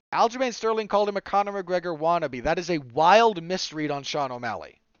 Aljamain Sterling called him a Conor McGregor wannabe. That is a wild misread on Sean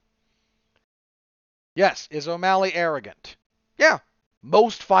O'Malley. Yes, is O'Malley arrogant? Yeah,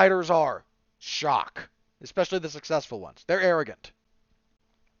 most fighters are. Shock. Especially the successful ones. They're arrogant.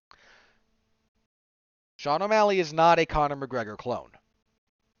 Sean O'Malley is not a Conor McGregor clone.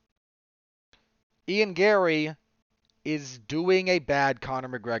 Ian Gary is doing a bad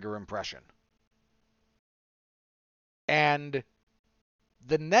Conor McGregor impression. And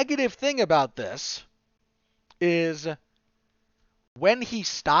the negative thing about this is when he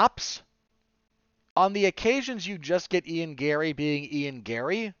stops, on the occasions you just get Ian Gary being Ian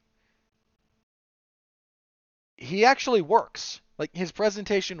Gary, he actually works. Like, his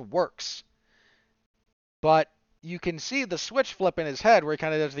presentation works. But you can see the switch flip in his head where he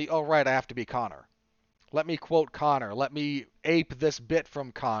kind of does the, oh, right, I have to be Conor. Let me quote Conor. Let me ape this bit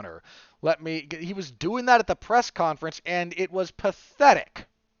from Conor. He was doing that at the press conference, and it was pathetic.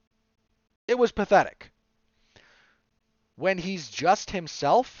 It was pathetic. When he's just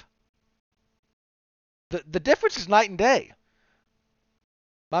himself, the difference is night and day.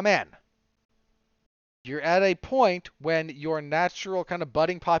 My man, you're at a point when your natural kind of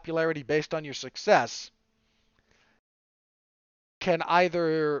budding popularity based on your success can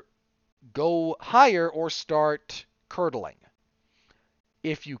either go higher or start curdling.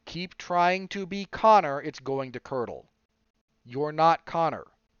 If you keep trying to be Conor, it's going to curdle. You're not Conor.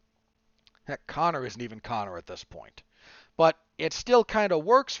 Heck, Conor isn't even Conor at this point. But it still kind of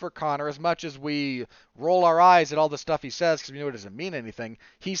works for Conor as much as we roll our eyes at all the stuff he says because we know it doesn't mean anything.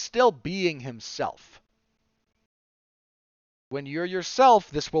 He's still being himself. When you're yourself,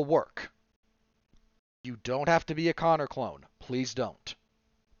 this will work. You don't have to be a Conor clone. Please don't.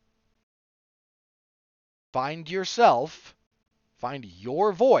 Find yourself, find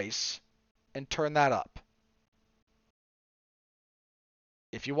your voice, and turn that up.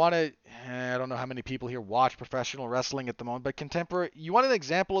 If you want to, I don't know how many people here watch professional wrestling at the moment, but you want an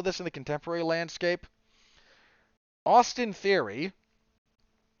example of this in the contemporary landscape? Austin Theory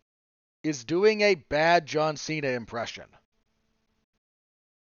is doing a bad John Cena impression.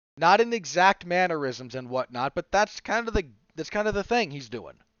 Not in exact mannerisms and whatnot, but that's kind of the thing he's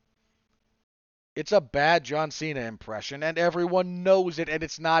doing. It's a bad John Cena impression, and everyone knows it, and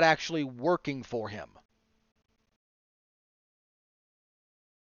it's not actually working for him.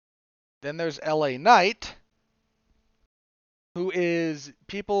 Then there's LA Knight,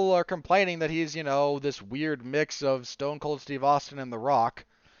 people are complaining that he's, this weird mix of Stone Cold Steve Austin and The Rock.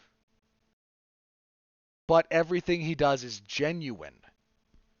 But everything he does is genuine.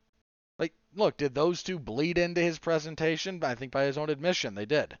 Like, look, did those two bleed into his presentation? I think by his own admission, they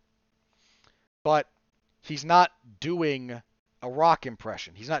did. But he's not doing a Rock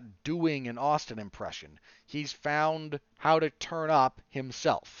impression. He's not doing an Austin impression. He's found how to turn up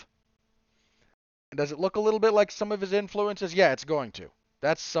himself. And does it look a little bit like some of his influences? Yeah, it's going to.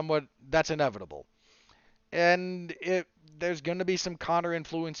 That's inevitable. And there's going to be some Conor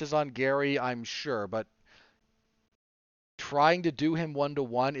influences on Gary, I'm sure, but trying to do him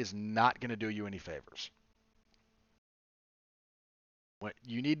one-to-one is not going to do you any favors.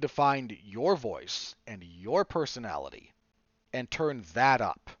 You need to find your voice and your personality and turn that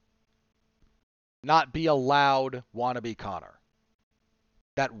up. Not be a loud wannabe Conor.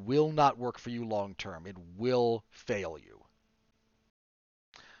 That will not work for you long term. It will fail you.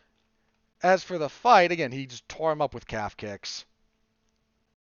 As for the fight, again, he just tore him up with calf kicks.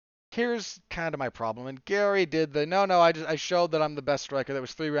 Here's kind of my problem. And Gary did I showed that I'm the best striker. That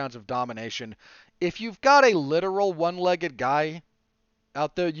was 3 rounds of domination. If you've got a literal one-legged guy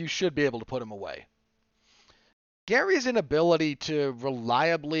out there, you should be able to put him away. Gary's inability to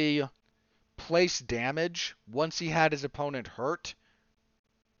reliably place damage once he had his opponent hurt,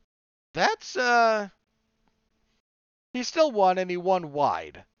 that's, he still won and he won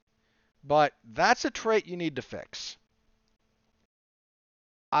wide. But that's a trait you need to fix.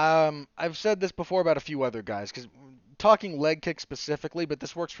 I've said this before about a few other guys, because talking leg kick specifically, but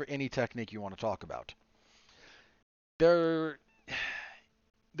this works for any technique you want to talk about. There's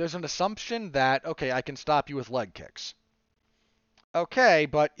an assumption that, okay, I can stop you with leg kicks. Okay,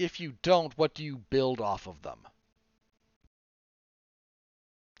 but if you don't, what do you build off of them?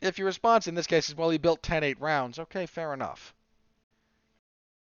 If your response in this case is, well, he built 10-8 rounds, okay, fair enough.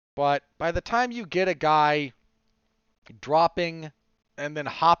 But by the time you get a guy dropping and then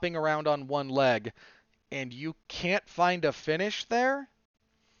hopping around on one leg, and you can't find a finish there,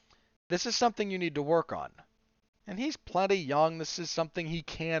 this is something you need to work on. And he's plenty young. This is something he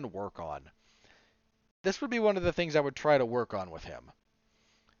can work on. This would be one of the things I would try to work on with him.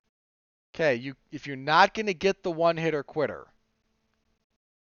 Okay, if you're not going to get the one-hitter quitter,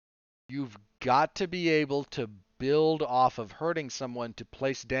 you've got to be able to build off of hurting someone to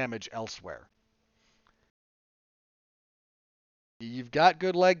place damage elsewhere. You've got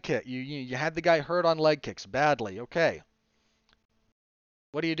good leg kick. You had the guy hurt on leg kicks badly. Okay.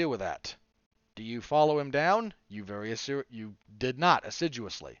 What do you do with that? Do you follow him down? You did not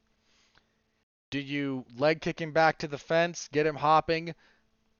assiduously. Did you leg kick him back to the fence, get him hopping,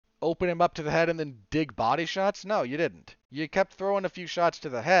 open him up to the head, and then dig body shots? No, you didn't. You kept throwing a few shots to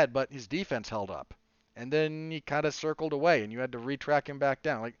the head, but his defense held up. And then he kind of circled away, and you had to retrack him back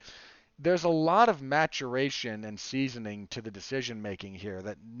down. There's a lot of maturation and seasoning to the decision-making here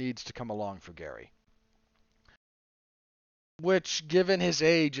that needs to come along for Gary. Which, given his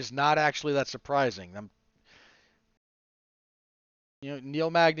age, is not actually that surprising. Neil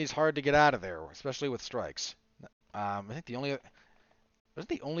Magny's hard to get out of there, especially with strikes. I think wasn't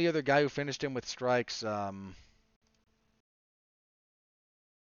the only other guy who finished him with strikes. I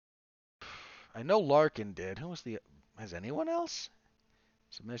know Larkin did. Has anyone else?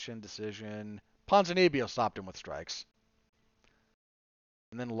 Submission, decision. Ponzinibbio stopped him with strikes.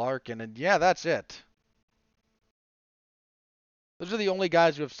 And then Larkin, and yeah, that's it. Those are the only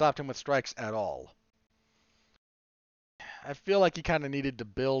guys who have stopped him with strikes at all. I feel like you kind of needed to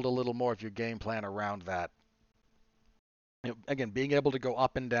build a little more of your game plan around that. Again, being able to go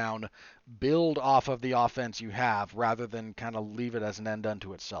up and down, build off of the offense you have, rather than kind of leave it as an end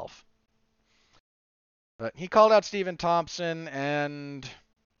unto itself. But he called out Stephen Thompson, and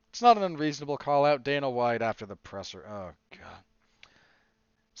it's not an unreasonable call out. Dana White after the presser. Oh, God.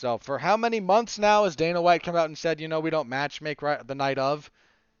 So for how many months now has Dana White come out and said, we don't match make right the night of?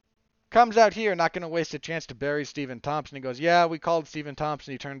 Comes out here, not going to waste a chance to bury Stephen Thompson. He goes, yeah, we called Stephen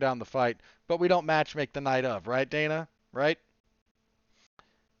Thompson. He turned down the fight, but we don't match make the night of. Right, Dana? Right?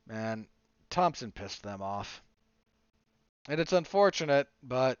 Man, Thompson pissed them off. And it's unfortunate,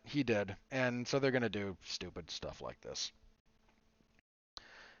 but he did. And so they're going to do stupid stuff like this.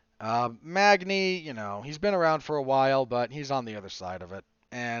 Magny, he's been around for a while, but he's on the other side of it.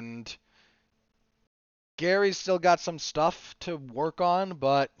 And Gary's still got some stuff to work on,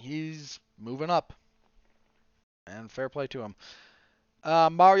 but he's moving up. And fair play to him.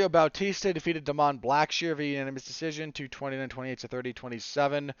 Mario Bautista defeated Damon Blackshear via unanimous decision, 229-28 to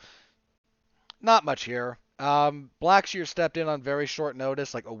 30-27. Not much here. Blackshear stepped in on very short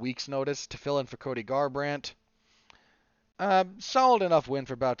notice, like a week's notice, to fill in for Cody Garbrandt. Solid enough win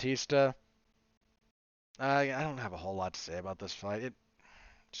for Bautista. I don't have a whole lot to say about this fight. It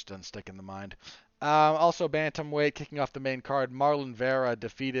just doesn't stick in the mind. Also, bantamweight, kicking off the main card, Marlon Vera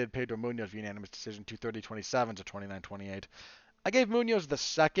defeated Pedro Munoz via unanimous decision, 230-27 to 29-28. I gave Munoz the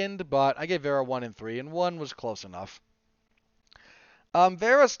second, but I gave Vera 1 and 3, and 1 was close enough.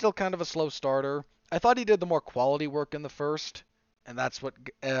 Vera's still kind of a slow starter. I thought he did the more quality work in the first, and that's what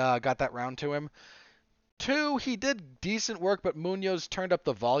got that round to him. Two, he did decent work, but Munoz turned up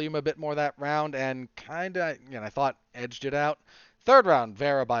the volume a bit more that round and kind of, I thought edged it out. Third round,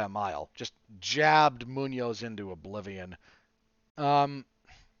 Vera by a mile. Just jabbed Munoz into oblivion. Um,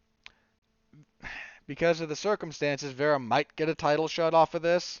 because of the circumstances, Vera might get a title shot off of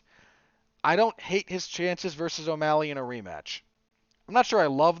this. I don't hate his chances versus O'Malley in a rematch. I'm not sure I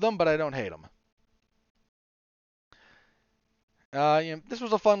love them, but I don't hate them. This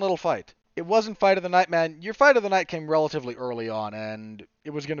was a fun little fight. It wasn't fight of the night, man. Your fight of the night came relatively early on, and it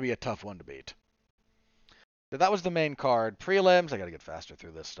was going to be a tough one to beat. So that was the main card. Prelims, I got to get faster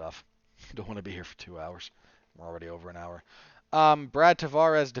through this stuff. Don't want to be here for 2 hours. We're already over an hour. Brad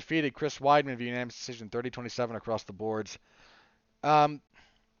Tavares defeated Chris Weidman via unanimous decision 30-27 across the boards.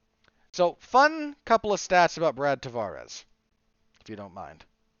 So, fun couple of stats about Brad Tavares, if you don't mind.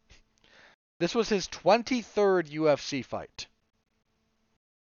 This was his 23rd UFC fight.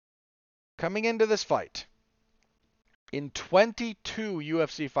 Coming into this fight, in 22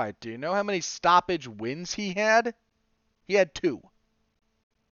 UFC fights, do you know how many stoppage wins he had? He had 2.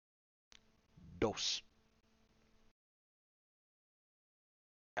 Dos.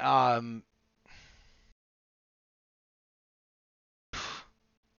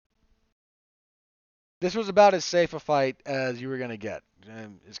 This was about as safe a fight as you were going to get,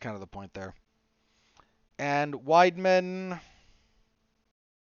 is kind of the point there. And Weidman,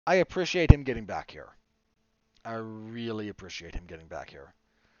 I appreciate him getting back here. I really appreciate him getting back here.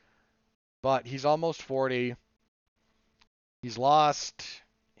 But he's almost 40. He lost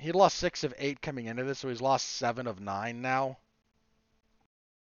 6 of 8 coming into this, so he's lost 7 of 9 now.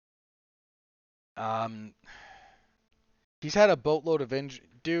 He's had a boatload of injury.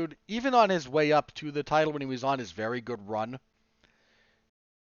 Dude, even on his way up to the title when he was on his very good run,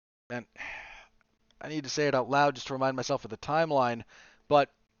 and I need to say it out loud just to remind myself of the timeline,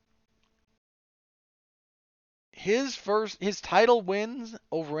 but his title wins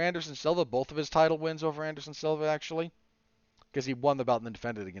over Anderson Silva, both of his title wins over Anderson Silva actually, because he won the belt and then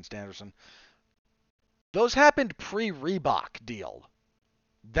defended against Anderson. Those happened pre-Reebok deal.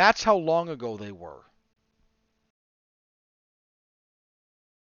 That's how long ago they were.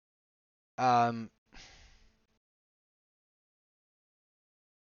 And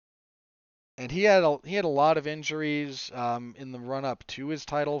he had a lot of injuries in the run up to his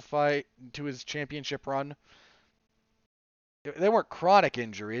title fight, to his championship run. They weren't chronic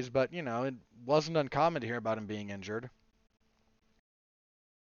injuries, but it wasn't uncommon to hear about him being injured.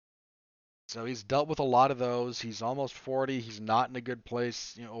 So he's dealt with a lot of those. He's almost 40. He's not in a good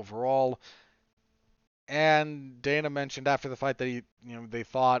place, overall. And Dana mentioned after the fight that they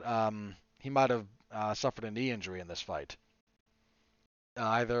thought he might have suffered a knee injury in this fight,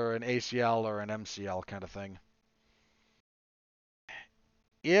 either an ACL or an MCL kind of thing.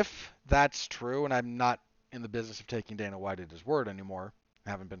 If that's true, and I'm not in the business of taking Dana White at his word anymore,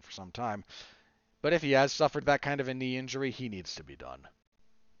 I haven't been for some time, but if he has suffered that kind of a knee injury, he needs to be done.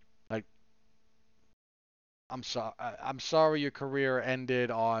 Like, I'm sorry your career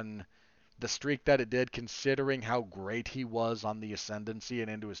ended on the streak that it did, considering how great he was on the ascendancy and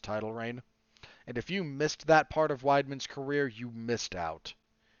into his title reign. And if you missed that part of Weidman's career, you missed out.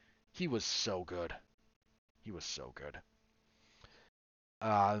 He was so good. He was so good.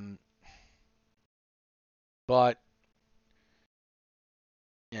 But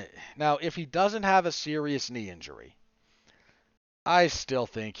now, if he doesn't have a serious knee injury, I still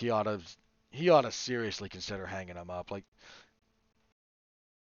think he ought to seriously consider hanging him up. Like,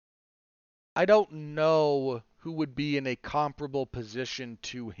 I don't know who would be in a comparable position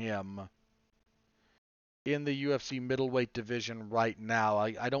to him in the UFC middleweight division right now.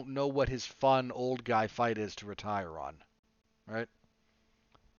 I don't know what his fun old guy fight is to retire on. Right?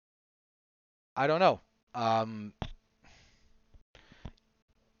 I don't know.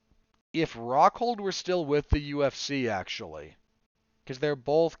 If Rockhold were still with the UFC, actually, because they're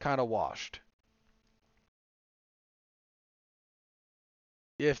both kind of washed.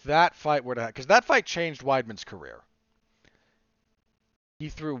 If that fight were to, because that fight changed Weidman's career. He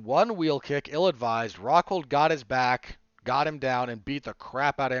threw one wheel kick, ill-advised. Rockhold got his back, got him down, and beat the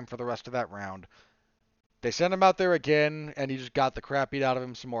crap out of him for the rest of that round. They sent him out there again, and he just got the crap beat out of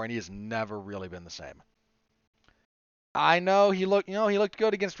him some more, and he has never really been the same. I know he looked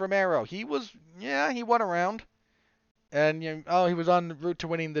good against Romero. He won a round. And he was on route to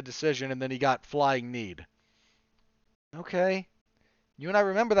winning the decision, and then he got flying kneed. Okay. You and I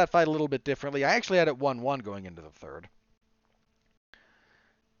remember that fight a little bit differently. I actually had it 1-1 going into the third.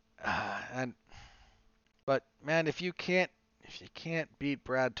 But man, if you can't if you can't beat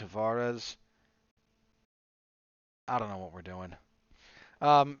Brad Tavares, I don't know what we're doing.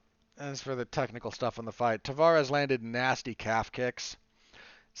 As for the technical stuff on the fight, Tavares landed nasty calf kicks.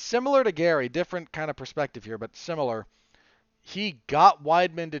 Similar to Gary, different kind of perspective here, but similar. He got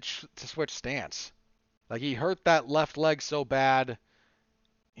Weidman to switch stance. Like, he hurt that left leg so bad,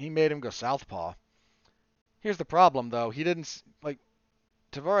 he made him go southpaw. Here's the problem, though. He didn't, like,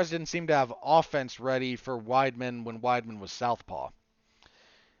 Tavares didn't seem to have offense ready for Weidman when Weidman was southpaw.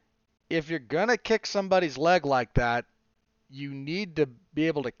 If you're going to kick somebody's leg like that, you need to be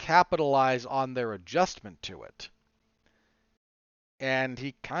able to capitalize on their adjustment to it. And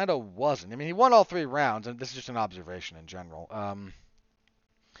he kind of wasn't. I mean, he won all 3 rounds, and this is just an observation in general.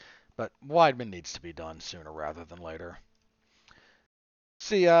 But Weidman needs to be done sooner rather than later.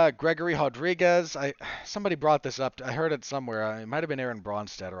 See, Gregory Rodriguez. Somebody brought this up. I heard it somewhere. It might have been Aaron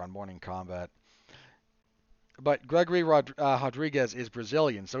Bronstetter on Morning Combat. But Gregory Rodriguez is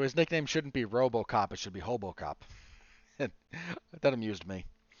Brazilian, so his nickname shouldn't be RoboCop. It should be Hobocop. That amused me.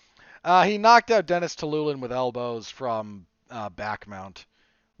 He knocked out Dennis Tululin with elbows from back mount.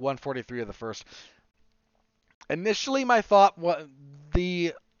 143 of the first. Initially, my thought was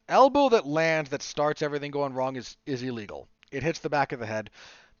the elbow that lands that starts everything going wrong is illegal. It hits the back of the head.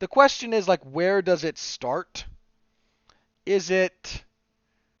 The question is, like, where does it start? Is it...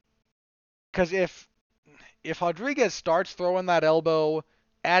 Because if Rodriguez starts throwing that elbow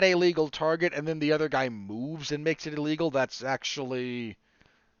at a legal target and then the other guy moves and makes it illegal, that's not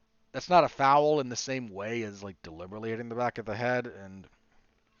a foul in the same way as, like, deliberately hitting the back of the head.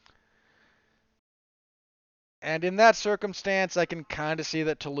 And in that circumstance, I can kind of see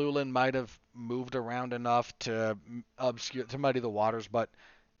that Tululin might have moved around enough to muddy the waters, but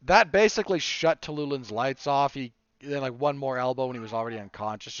that basically shut Tululin's lights off. He then, like, one more elbow and he was already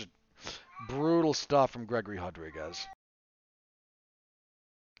unconscious. Just brutal stuff from Gregory Rodriguez.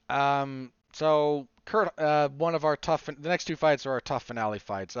 So Kurt, one of our the next 2 fights are our tough finale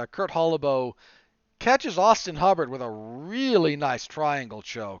fights. Kurt Holloway catches Austin Hubbard with a really nice triangle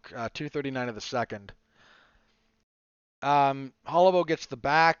choke, 2:39 of the second. Holloway gets the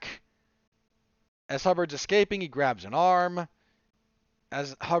back. As Hubbard's escaping, he grabs an arm.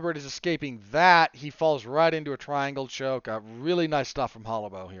 As Hubbard is escaping that, he falls right into a triangle choke. Really nice stuff from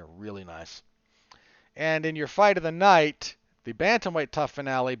Holloway here. Really nice. And in your fight of the night, the bantamweight tough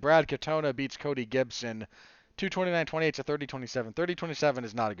finale, Brad Katona beats Cody Gibson 229-28 to 30-27. 30-27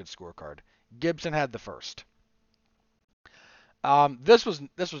 is not a good scorecard. Gibson had the first. This was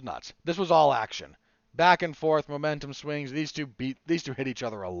nuts. This was all action. Back and forth, momentum swings. These two hit each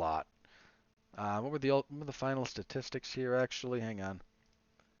other a lot. What were the final statistics here, actually? Hang on.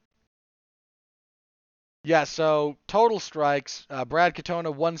 Yeah, so total strikes, Brad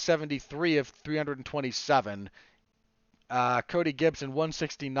Katona 173 of 327. Cody Gibson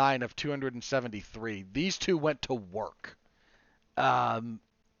 169 of 273. These two went to work. I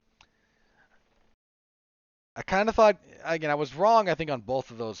kind of thought, again, I was wrong, I think, on both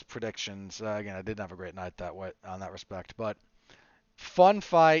of those predictions. Again, I didn't have a great night that way on that respect, but fun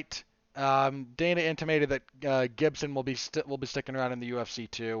fight. Dana intimated that Gibson will be sticking around in the UFC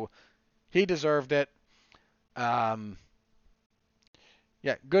too. He deserved it. Yeah,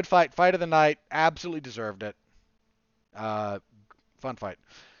 good fight. Fight of the night. Absolutely deserved it. Fun fight.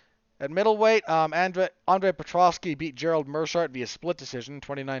 At middleweight, Andre Petroski beat Gerald Meerschaert via split decision,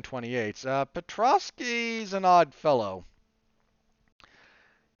 29-28. Petroski's an odd fellow.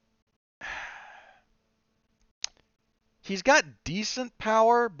 He's got decent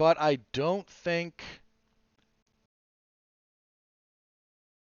power, but I don't think...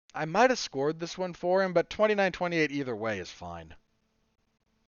 I might have scored this one for him, but 29-28 either way is fine.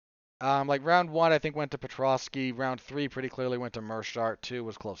 Like, round 1, I think, went to Petroski. Round 3 pretty clearly went to Meerschaert. 2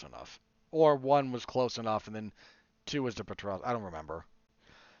 was close enough. Or 1 was close enough, and then 2 was to Petroski. I don't remember.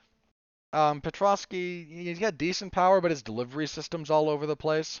 Petroski, he's got decent power, but his delivery system's all over the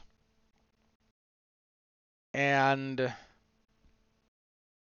place. And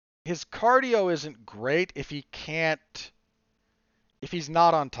his cardio isn't great if he's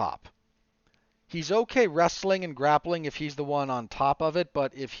not on top. He's okay wrestling and grappling if he's the one on top of it,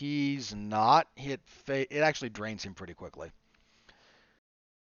 but if he's not, it actually drains him pretty quickly.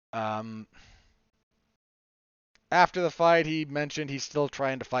 After the fight, he mentioned he's still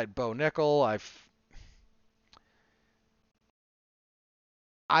trying to fight Bo Nickel.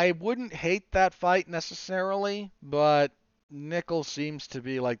 I wouldn't hate that fight necessarily, but Nickel seems to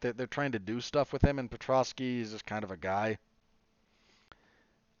be like they're trying to do stuff with him, and Petroski is just kind of a guy.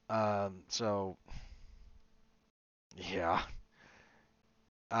 So, yeah.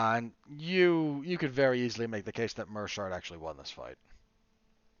 And you could very easily make the case that Mershard actually won this fight.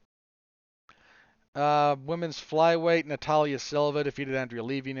 Women's flyweight, Natalia Silva defeated Andrea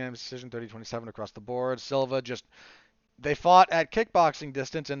Levy in a decision 30-27 across the board. Silva just, they fought at kickboxing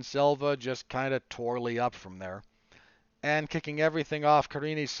distance, and Silva just kind of tore Lee up from there. And kicking everything off,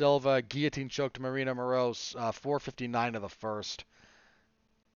 Karine Silva guillotine choked Marina Moroz, 4:59 of the first.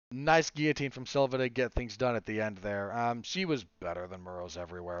 Nice guillotine from Silva to get things done at the end there. She was better than Moroz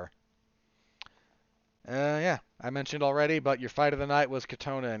everywhere. Yeah, I mentioned already, but your fight of the night was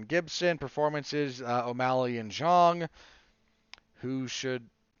Katona and Gibson. Performances, O'Malley and Jung. Who should...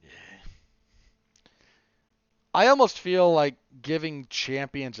 I almost feel like giving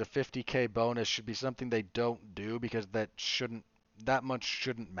champions a 50K bonus should be something they don't do, because that much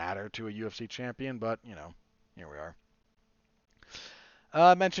shouldn't matter to a UFC champion, but, you know, here we are.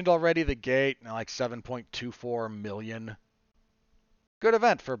 Mentioned already the gate, like 7.24 million. Good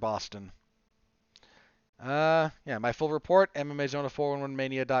event for Boston. Yeah, my full report,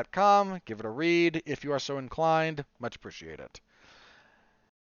 MMAZona411mania.com. Give it a read if you are so inclined. Much appreciate it.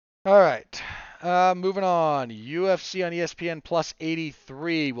 All right. Moving on. UFC on ESPN Plus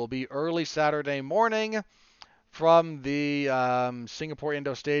 83 will be early Saturday morning from the Singapore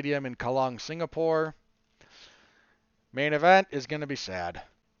Indo Stadium in Kallang, Singapore. Main event is going to be sad.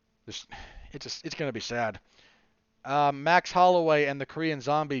 It's going to be sad. Max Holloway and the Korean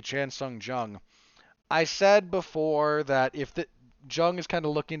Zombie Sung Jung. I said before that if Jung is kind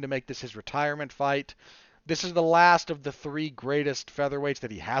of looking to make this his retirement fight, this is the last of the three greatest featherweights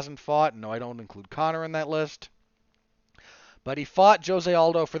that he hasn't fought. No, I don't include Conor in that list. But he fought Jose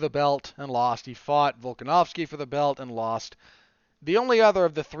Aldo for the belt and lost. He fought Volkanovski for the belt and lost. The only other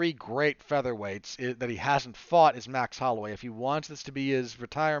of the three great featherweights that he hasn't fought is Max Holloway. If he wants this to be his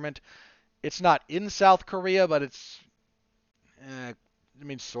retirement, it's not in South Korea, but it's,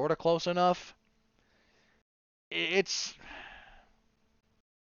 sort of close enough. It's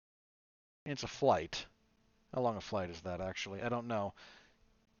a flight. How long a flight is that, actually? I don't know.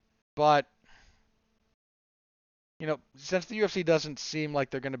 But, since the UFC doesn't seem like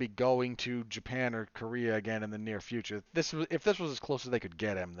they're going to be going to Japan or Korea again in the near future, if this was as close as they could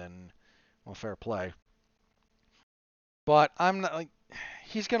get him, then, well, fair play. But I'm not,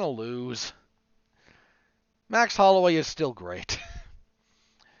 he's going to lose. Max Holloway is still great.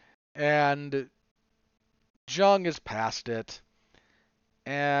 And Jung is past it.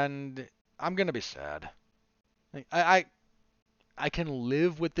 And I'm going to be sad. I can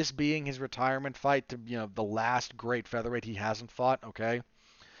live with this being his retirement fight to, the last great featherweight he hasn't fought, okay?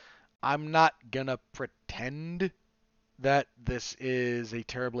 I'm not going to pretend that this is a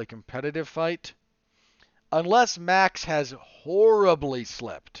terribly competitive fight. Unless Max has horribly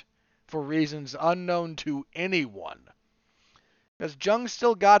slipped for reasons unknown to anyone. Because Jung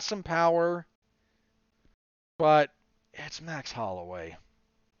still got some power, but it's Max Holloway.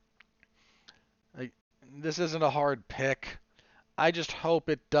 This isn't a hard pick. I just hope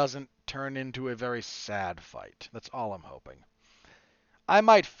it doesn't turn into a very sad fight. That's all I'm hoping. I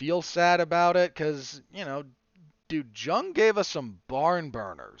might feel sad about it because, dude, Jung gave us some barn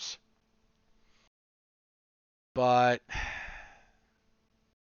burners. But,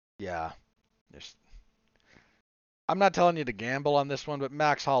 yeah. I'm not telling you to gamble on this one, but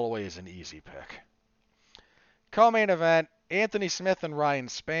Max Holloway is an easy pick. Co-main event, Anthony Smith and Ryan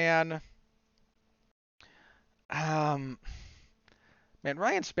Spann. Man,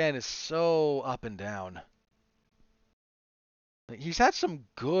 Ryan Spann is so up and down. He's had some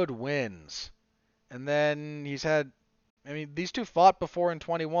good wins. And then these two fought before in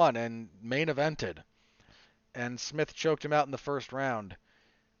 21 and main evented. And Smith choked him out in the first round.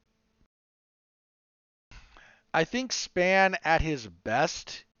 I think Spann at his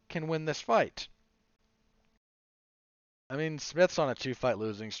best can win this fight. Smith's on a 2-fight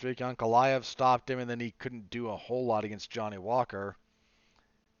losing streak. Ankalaev stopped him, and then he couldn't do a whole lot against Johnny Walker.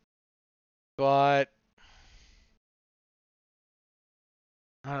 But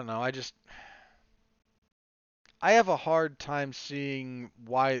I don't know. I have a hard time seeing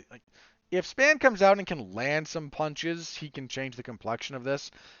why. If Spann comes out and can land some punches, he can change the complexion of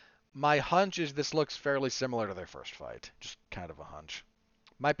this. My hunch is this looks fairly similar to their first fight. Just kind of a hunch.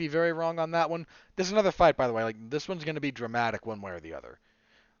 Might be very wrong on that one. This is another fight, by the way. This one's going to be dramatic one way or the other.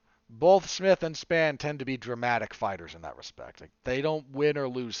 Both Smith and Spann tend to be dramatic fighters in that respect. They don't win or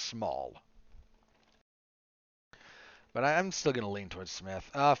lose small. But I'm still going to lean towards Smith.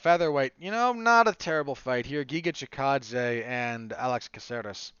 Featherweight, not a terrible fight here. Giga Chikadze and Alex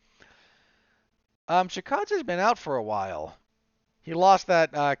Caceres. Chikadze's been out for a while. He lost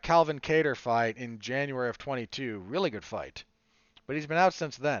that Calvin Kattar fight in January of 22. Really good fight. but he's been out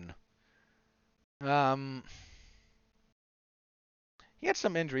since then. Um, he had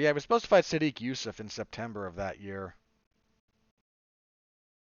some injury. Yeah, he was supposed to fight Sadiq Yusuff in September of that year.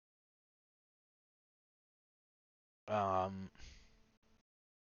 Um,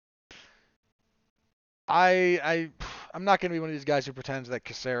 I I'm not gonna be one of these guys who pretends that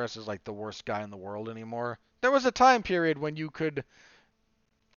Caceres is like the worst guy in the world anymore. There was a time period when you could.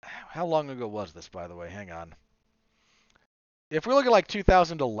 How long ago was this, by the way? Hang on. If we look at like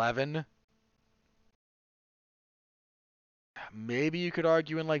 2011, maybe you could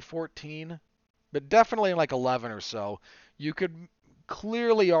argue in like 14, but definitely in like 11 or so, you could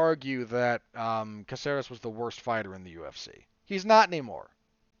clearly argue that Caceres was the worst fighter in the UFC. He's not anymore.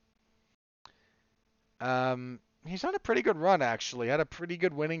 He's on a pretty good run, actually. Had a pretty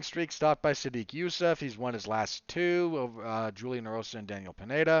good winning streak, stopped by Sadiq Yusuff. He's won his last two over Julian Erosa and Daniel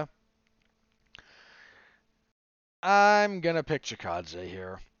Pineda. I'm going to pick Chikadze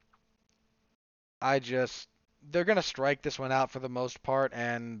here. They're going to strike this one out for the most part,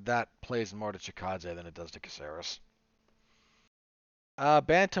 and that plays more to Chikadze than it does to Caceres.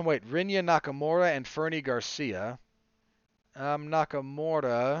 Bantamweight, Rinya Nakamura and Fernie Garcia.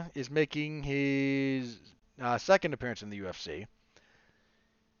 Nakamura is making his second appearance in the UFC.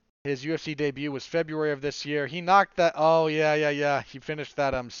 His UFC debut was February of this year. He knocked that. Oh yeah. He finished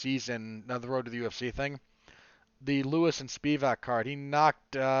that season, the Road to the UFC thing, the Lewis and Spivak card. He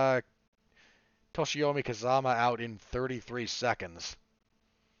knocked Toshiomi Kazama out in 33 seconds.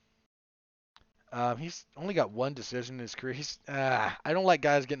 He's only got one decision in his career. I don't like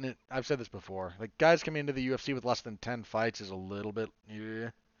guys getting it. I've said this before. Like guys coming into the UFC with less than 10 fights is a little bit.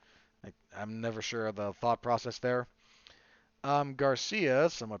 Like, I'm never sure of the thought process there. Garcia,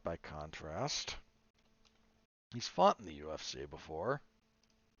 somewhat by contrast, he's fought in the UFC before.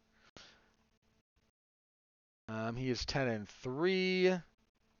 He is 10-3,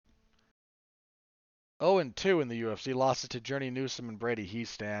 0-2 in the UFC. Losses to Journey Newsom and Brady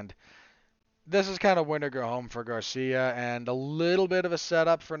Heastand. This is kind of winner go home for Garcia, and a little bit of a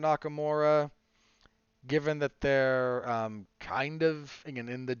setup for Nakamura, given that they're kind of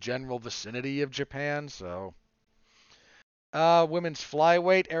in the general vicinity of Japan. So, women's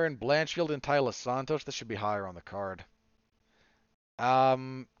flyweight, Erin Blanchfield and Tyler Santos. This should be higher on the card.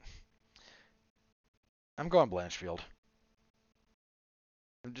 I'm going Blanchfield.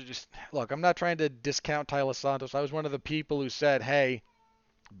 Just look, I'm not trying to discount Tyler Santos. I was one of the people who said, "Hey,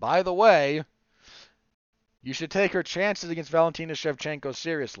 by the way, you should take her chances against Valentina Shevchenko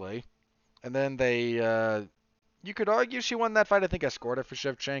seriously." And then you could argue she won that fight. I think I scored it for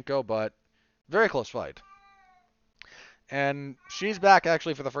Shevchenko, but very close fight. And she's back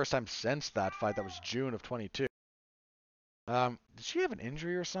actually for the first time since that fight. That was June of 22. Did she have an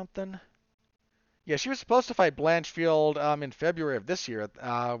injury or something? Yeah, she was supposed to fight Blanchfield in February of this year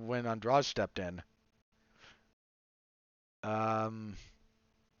when Andrade stepped in. Her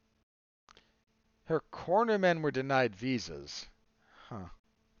cornermen were denied visas. Huh.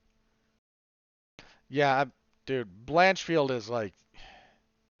 Yeah, dude, Blanchfield is like.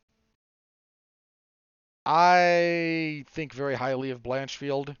 I think very highly of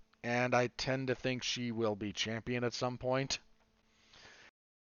Blanchfield, and I tend to think she will be champion at some point.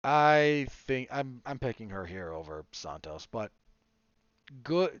 I think I'm picking her here over Santos, but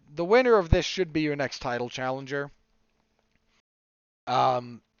good. The winner of this should be your next title challenger.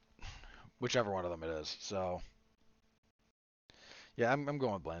 Um, whichever one of them it is. So yeah, I'm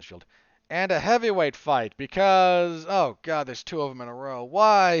going with Blanchfield. And a heavyweight fight because oh god, there's two of them in a row.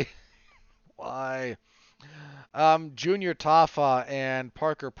 Why? Why? Junior Tafa and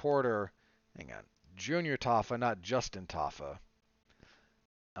Parker Porter. Hang on. Junior Tafa, not Justin Tafa.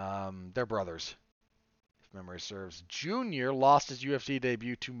 They're brothers, if memory serves. Junior lost his UFC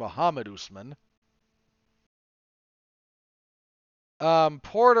debut to Muhammad Usman.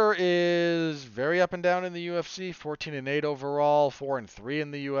 Porter is very up and down in the UFC. 14-8 overall, 4-3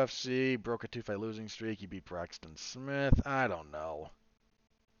 in the UFC. Broke a two-fight losing streak. He beat Braxton Smith. I don't know.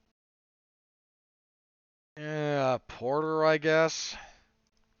 Yeah, Porter, I guess.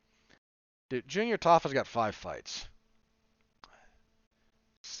 Dude, Junior Tafa's got 5 fights.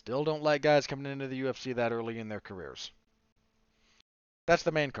 Still don't like guys coming into the UFC that early in their careers. That's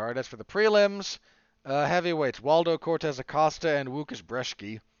the main card. As for the prelims, heavyweights, Waldo Cortez Acosta and Łukasz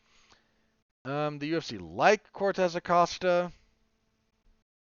Brzeski. The UFC like Cortez Acosta.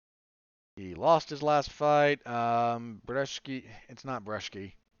 He lost his last fight. Brzeski, it's not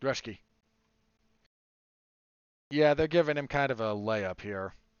Brzeski. Brzeski. Yeah, they're giving him kind of a layup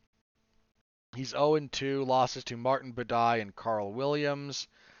here. He's 0-2, losses to Martin Badai and Carl Williams.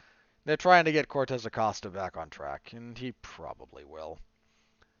 They're trying to get Cortez Acosta back on track, and he probably will.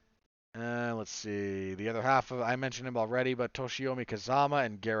 Let's see. The other half of I mentioned him already, but Toshiomi Kazama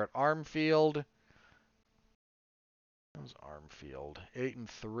and Garrett Armfield. That was Armfield.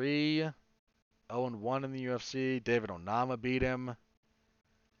 8-3, 0-1 in the UFC. David Onama beat him.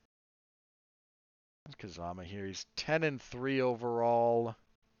 There's Kazama here. He's 10-3 overall.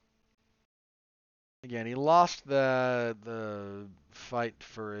 Again, he lost the fight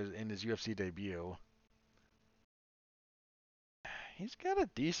in his UFC debut. He's got a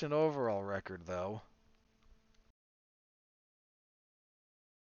decent overall record though.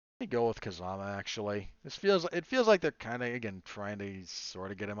 Let me go with Kazama actually. It feels like they're kind of again trying to sort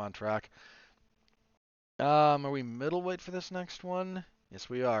of get him on track. Are we middleweight for this next one? Yes,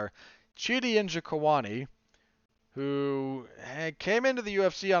 we are. Chidi Njokuani, who came into the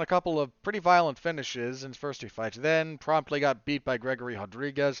UFC on a couple of pretty violent finishes in his first two fights, then promptly got beat by Gregory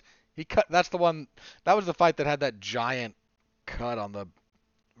Rodriguez. He cut. That's the one. That was the fight that had that giant cut on the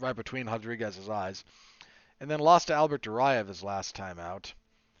right between Rodriguez's eyes, and then lost to Albert Duraev his last time out.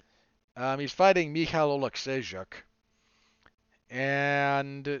 He's fighting Michal Oleksiejczuk,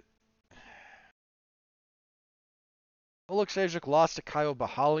 and Oleksiejczuk lost to Caio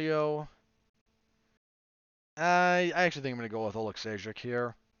Bajalio. I actually think I'm going to go with Oleksiejczuk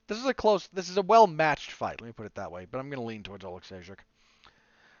here. This is a well-matched fight, let me put it that way, but I'm going to lean towards Oleksiejczuk.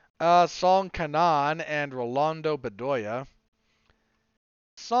 Song Kanan and Rolando Bedoya.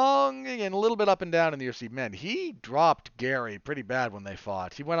 Song, again, a little bit up and down in the UFC. Man, he dropped Gary pretty bad when they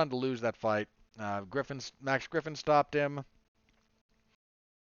fought. He went on to lose that fight. Max Griffin stopped him.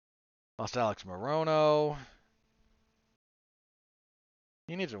 Lost Alex Morono.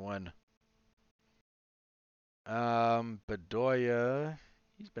 He needs a win. Bedoya,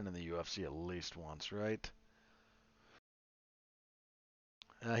 he's been in the UFC at least once, right?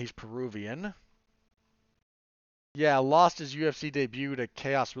 He's Peruvian. Yeah, lost his UFC debut to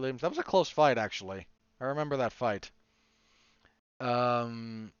Chaos Williams. That was a close fight, actually. I remember that fight.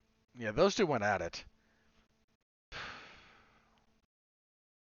 Yeah, those two went at it.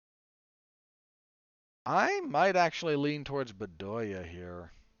 I might actually lean towards Bedoya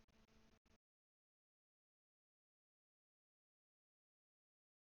here.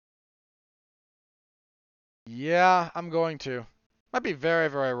 Yeah, I'm going to. Might be very,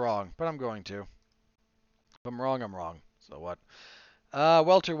 very wrong, but I'm going to. If I'm wrong, I'm wrong. So what?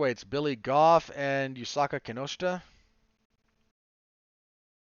 Welterweights, Billy Goff and Yusaka Kinoshita.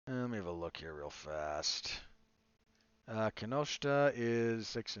 Let me have a look here real fast. Kinoshita is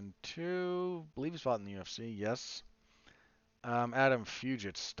 6-2. Believe he's fought in the UFC. Yes. Adam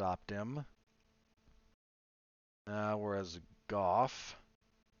Fugit stopped him. Whereas Goff,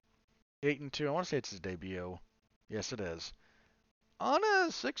 8-2. I want to say it's his debut. Yes, it is. On a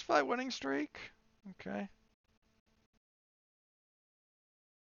 6-fight winning streak. Okay.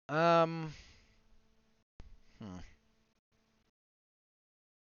 Um. Hmm.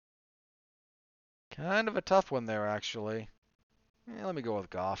 Kind of a tough one there, actually. Let me go with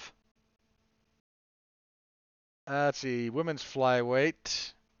Goff. Let's see. Women's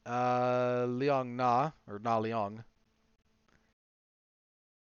flyweight. Liang Na, or Na Liang.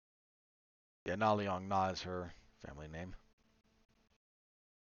 Yeah, Na Liang. Na is her family name.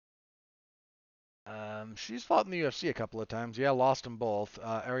 She's fought in the UFC a couple of times. Yeah, lost them both.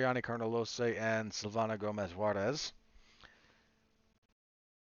 Ariane Carnelose and Silvana Gomez Juarez.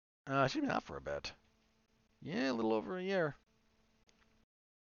 She's been out for a bit. Yeah, a little over a year.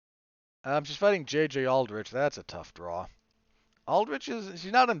 She's fighting JJ Aldrich. That's a tough draw. Aldrich she's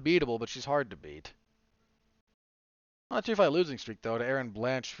not unbeatable, but she's hard to beat. On a 2-fight losing streak, though, to Erin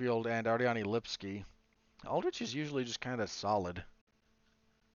Blanchfield and Ariane Lipsky. Aldrich is usually just kind of solid.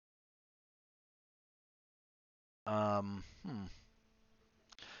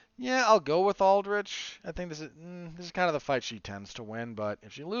 Yeah, I'll go with Aldrich. I think this is kind of the fight she tends to win, but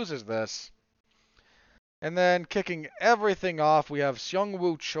if she loses this, and then kicking everything off, we have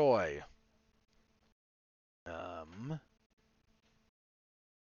Seungwoo Choi.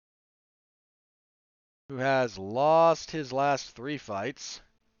 Who has lost his last 3 fights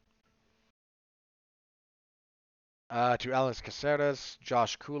to Alex Caceres,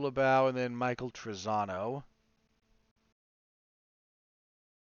 Josh Kulabau, and then Michael Trezano.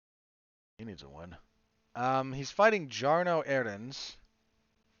 He needs a win. He's fighting Jarno Erdens,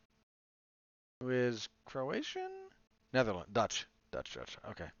 who is Croatian? Netherlands. Dutch.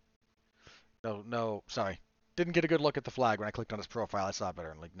 Okay. No, sorry. Didn't get a good look at the flag when I clicked on his profile. I saw it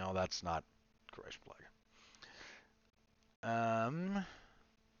better. I'm like, no, that's not Croatian flag.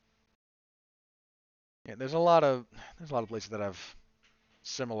 Yeah, there's a lot of places that have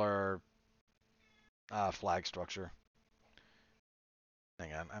similar flag structure.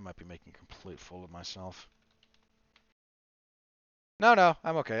 Hang on, I might be making a complete fool of myself. No,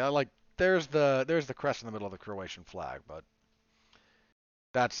 I'm okay. I like there's the crest in the middle of the Croatian flag, but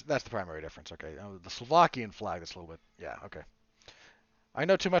that's the primary difference. Okay, the Slovakian flag that's a little bit okay. I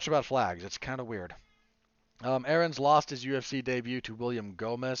know too much about flags. It's kind of weird. Aaron's lost his UFC debut to William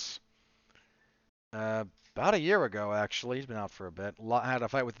Gomez about a year ago, actually. He's been out for a bit. Had a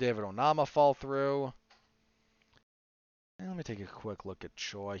fight with David Onama fall through. And let me take a quick look at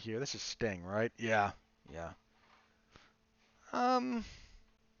Choi here. This is Sting, right? Yeah. 3-5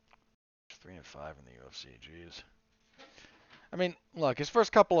 in the UFC. Jeez. I mean, look, his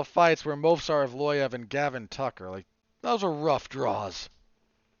first couple of fights were Movsar Evloev and Gavin Tucker. Like, those were rough draws.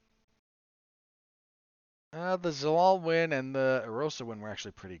 The Zalal win and the Erosa win were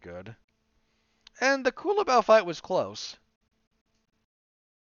actually pretty good. And the Kulabau fight was close.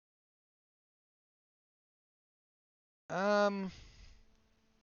 Um,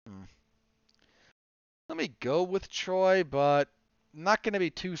 Let me go with Choi, but not going to be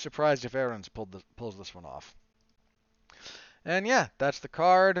too surprised if Aaron's pulls this one off. And yeah, that's the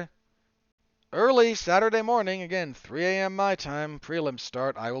card. Early Saturday morning, again, 3 a.m. my time, prelim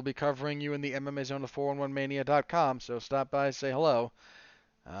start. I will be covering you in the MMA Zone of 411mania.com, so stop by, say hello.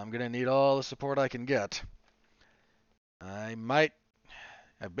 I'm going to need all the support I can get. I've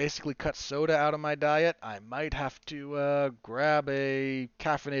basically cut soda out of my diet. I might have to grab a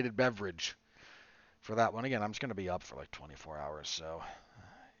caffeinated beverage for that one. Again, I'm just going to be up for like 24 hours, so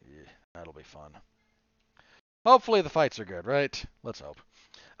yeah, that'll be fun. Hopefully the fights are good, right? Let's hope.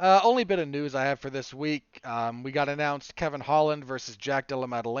 Only bit of news I have for this week. We got announced Kevin Holland versus Jack Della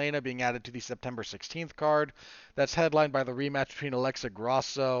Maddalena being added to the September 16th card. That's headlined by the rematch between Alexa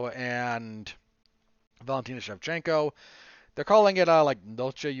Grasso and Valentina Shevchenko. They're calling it like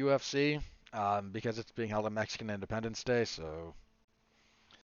Noche UFC because it's being held on Mexican Independence Day. So,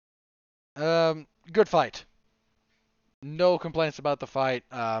 good fight. No complaints about the fight.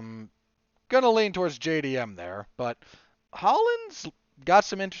 Gonna lean towards JDM there, but Holland's got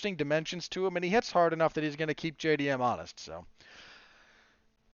some interesting dimensions to him, and he hits hard enough that he's gonna keep JDM honest. So,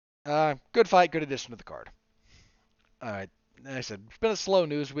 good fight, good addition to the card. All right. Like I said, it's been a slow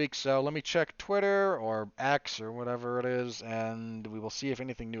news week, so let me check Twitter or X or whatever it is, and we will see if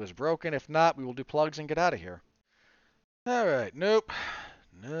anything new is broken. If not, we will do plugs and get out of here. All right. Nope.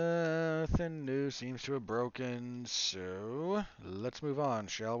 Nothing new seems to have broken, so let's move on,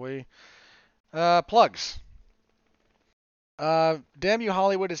 shall we? Plugs. Damn You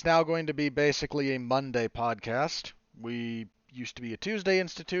Hollywood is now going to be basically a Monday podcast. We used to be a Tuesday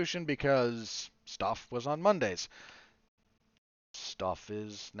institution because stuff was on Mondays. Stuff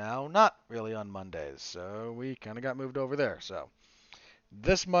is now not really on Mondays, so we kind of got moved over there. So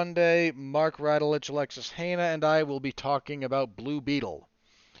this Monday, Mark Radulich, Alexis Hana, and I will be talking about Blue Beetle,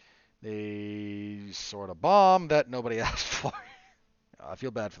 the sort of bomb that nobody asked for. I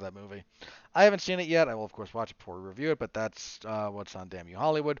feel bad for that movie. I haven't seen it yet. I will, of course, watch it before we review it, but that's what's on Damn You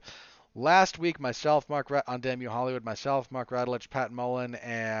Hollywood. Last week, on Damn You Hollywood, myself, Mark Radulich, Pat Mullen,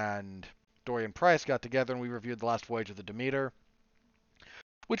 and Dorian Price got together and we reviewed The Last Voyage of the Demeter,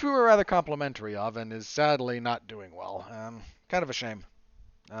 which we were rather complimentary of and is sadly not doing well. Kind of a shame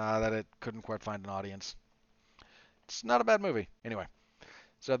that it couldn't quite find an audience. It's not a bad movie. Anyway,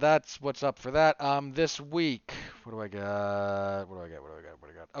 so that's what's up for that. This week, what do I got?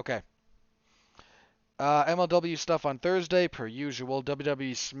 Okay. MLW stuff on Thursday, per usual.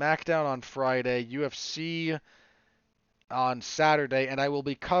 WWE SmackDown on Friday. UFC on Saturday. And I will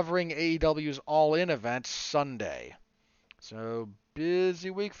be covering AEW's All In event Sunday. So, busy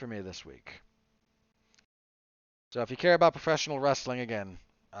week for me this week. So, if you care about professional wrestling, again,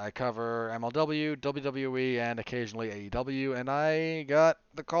 I cover MLW, WWE, and occasionally AEW. And I got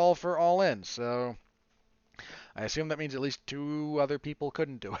the call for All In. So, I assume that means at least 2 other people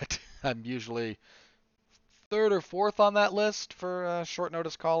couldn't do it. I'm usually 3rd or 4th on that list for short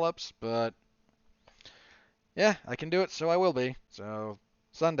notice call-ups, but yeah, I can do it, so I will be. So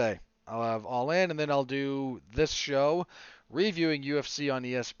Sunday, I'll have All In, and then I'll do this show reviewing UFC on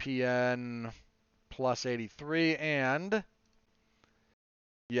ESPN Plus 83, and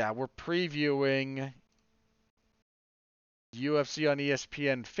yeah, we're previewing UFC on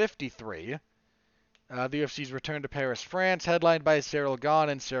ESPN 53, the UFC's return to Paris, France, headlined by Cyril Gane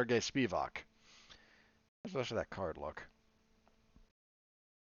and Sergey Spivak. How's the rest of that card look?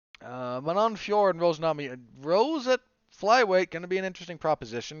 Manon Fior and Rose Nami. Rose at flyweight, going to be an interesting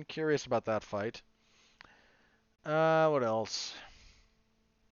proposition. Curious about that fight. What else?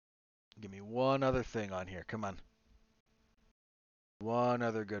 Give me one other thing on here. Come on. One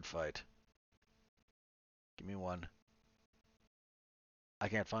other good fight. Give me one. I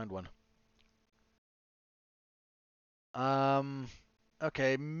can't find one.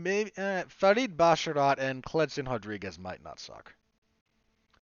 Okay, maybe Farid Basharat and Cledson Rodriguez might not suck.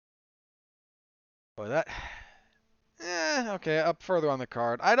 Boy, that. Okay, up further on the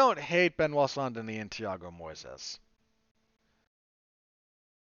card. I don't hate Benoit Saint-Denis and Thiago Moises.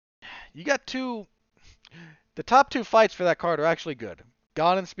 You got two. The top two fights for that card are actually good.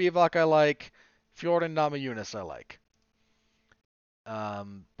 Gon and Spivak I like. Fjord and Namajunas I like.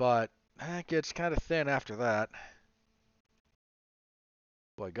 But it gets kind of thin after that.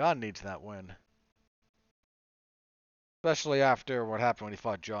 Boy, Gon needs that win. Especially after what happened when he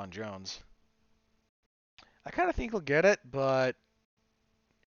fought John Jones. I kind of think he'll get it, but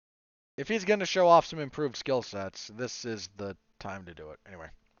if he's going to show off some improved skill sets, this is the time to do it. Anyway,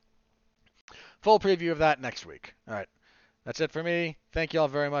 full preview of that next week. All right, that's it for me. Thank you all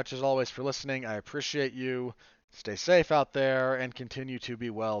very much, as always, for listening. I appreciate you. Stay safe out there and continue to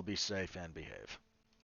be well, be safe, and behave.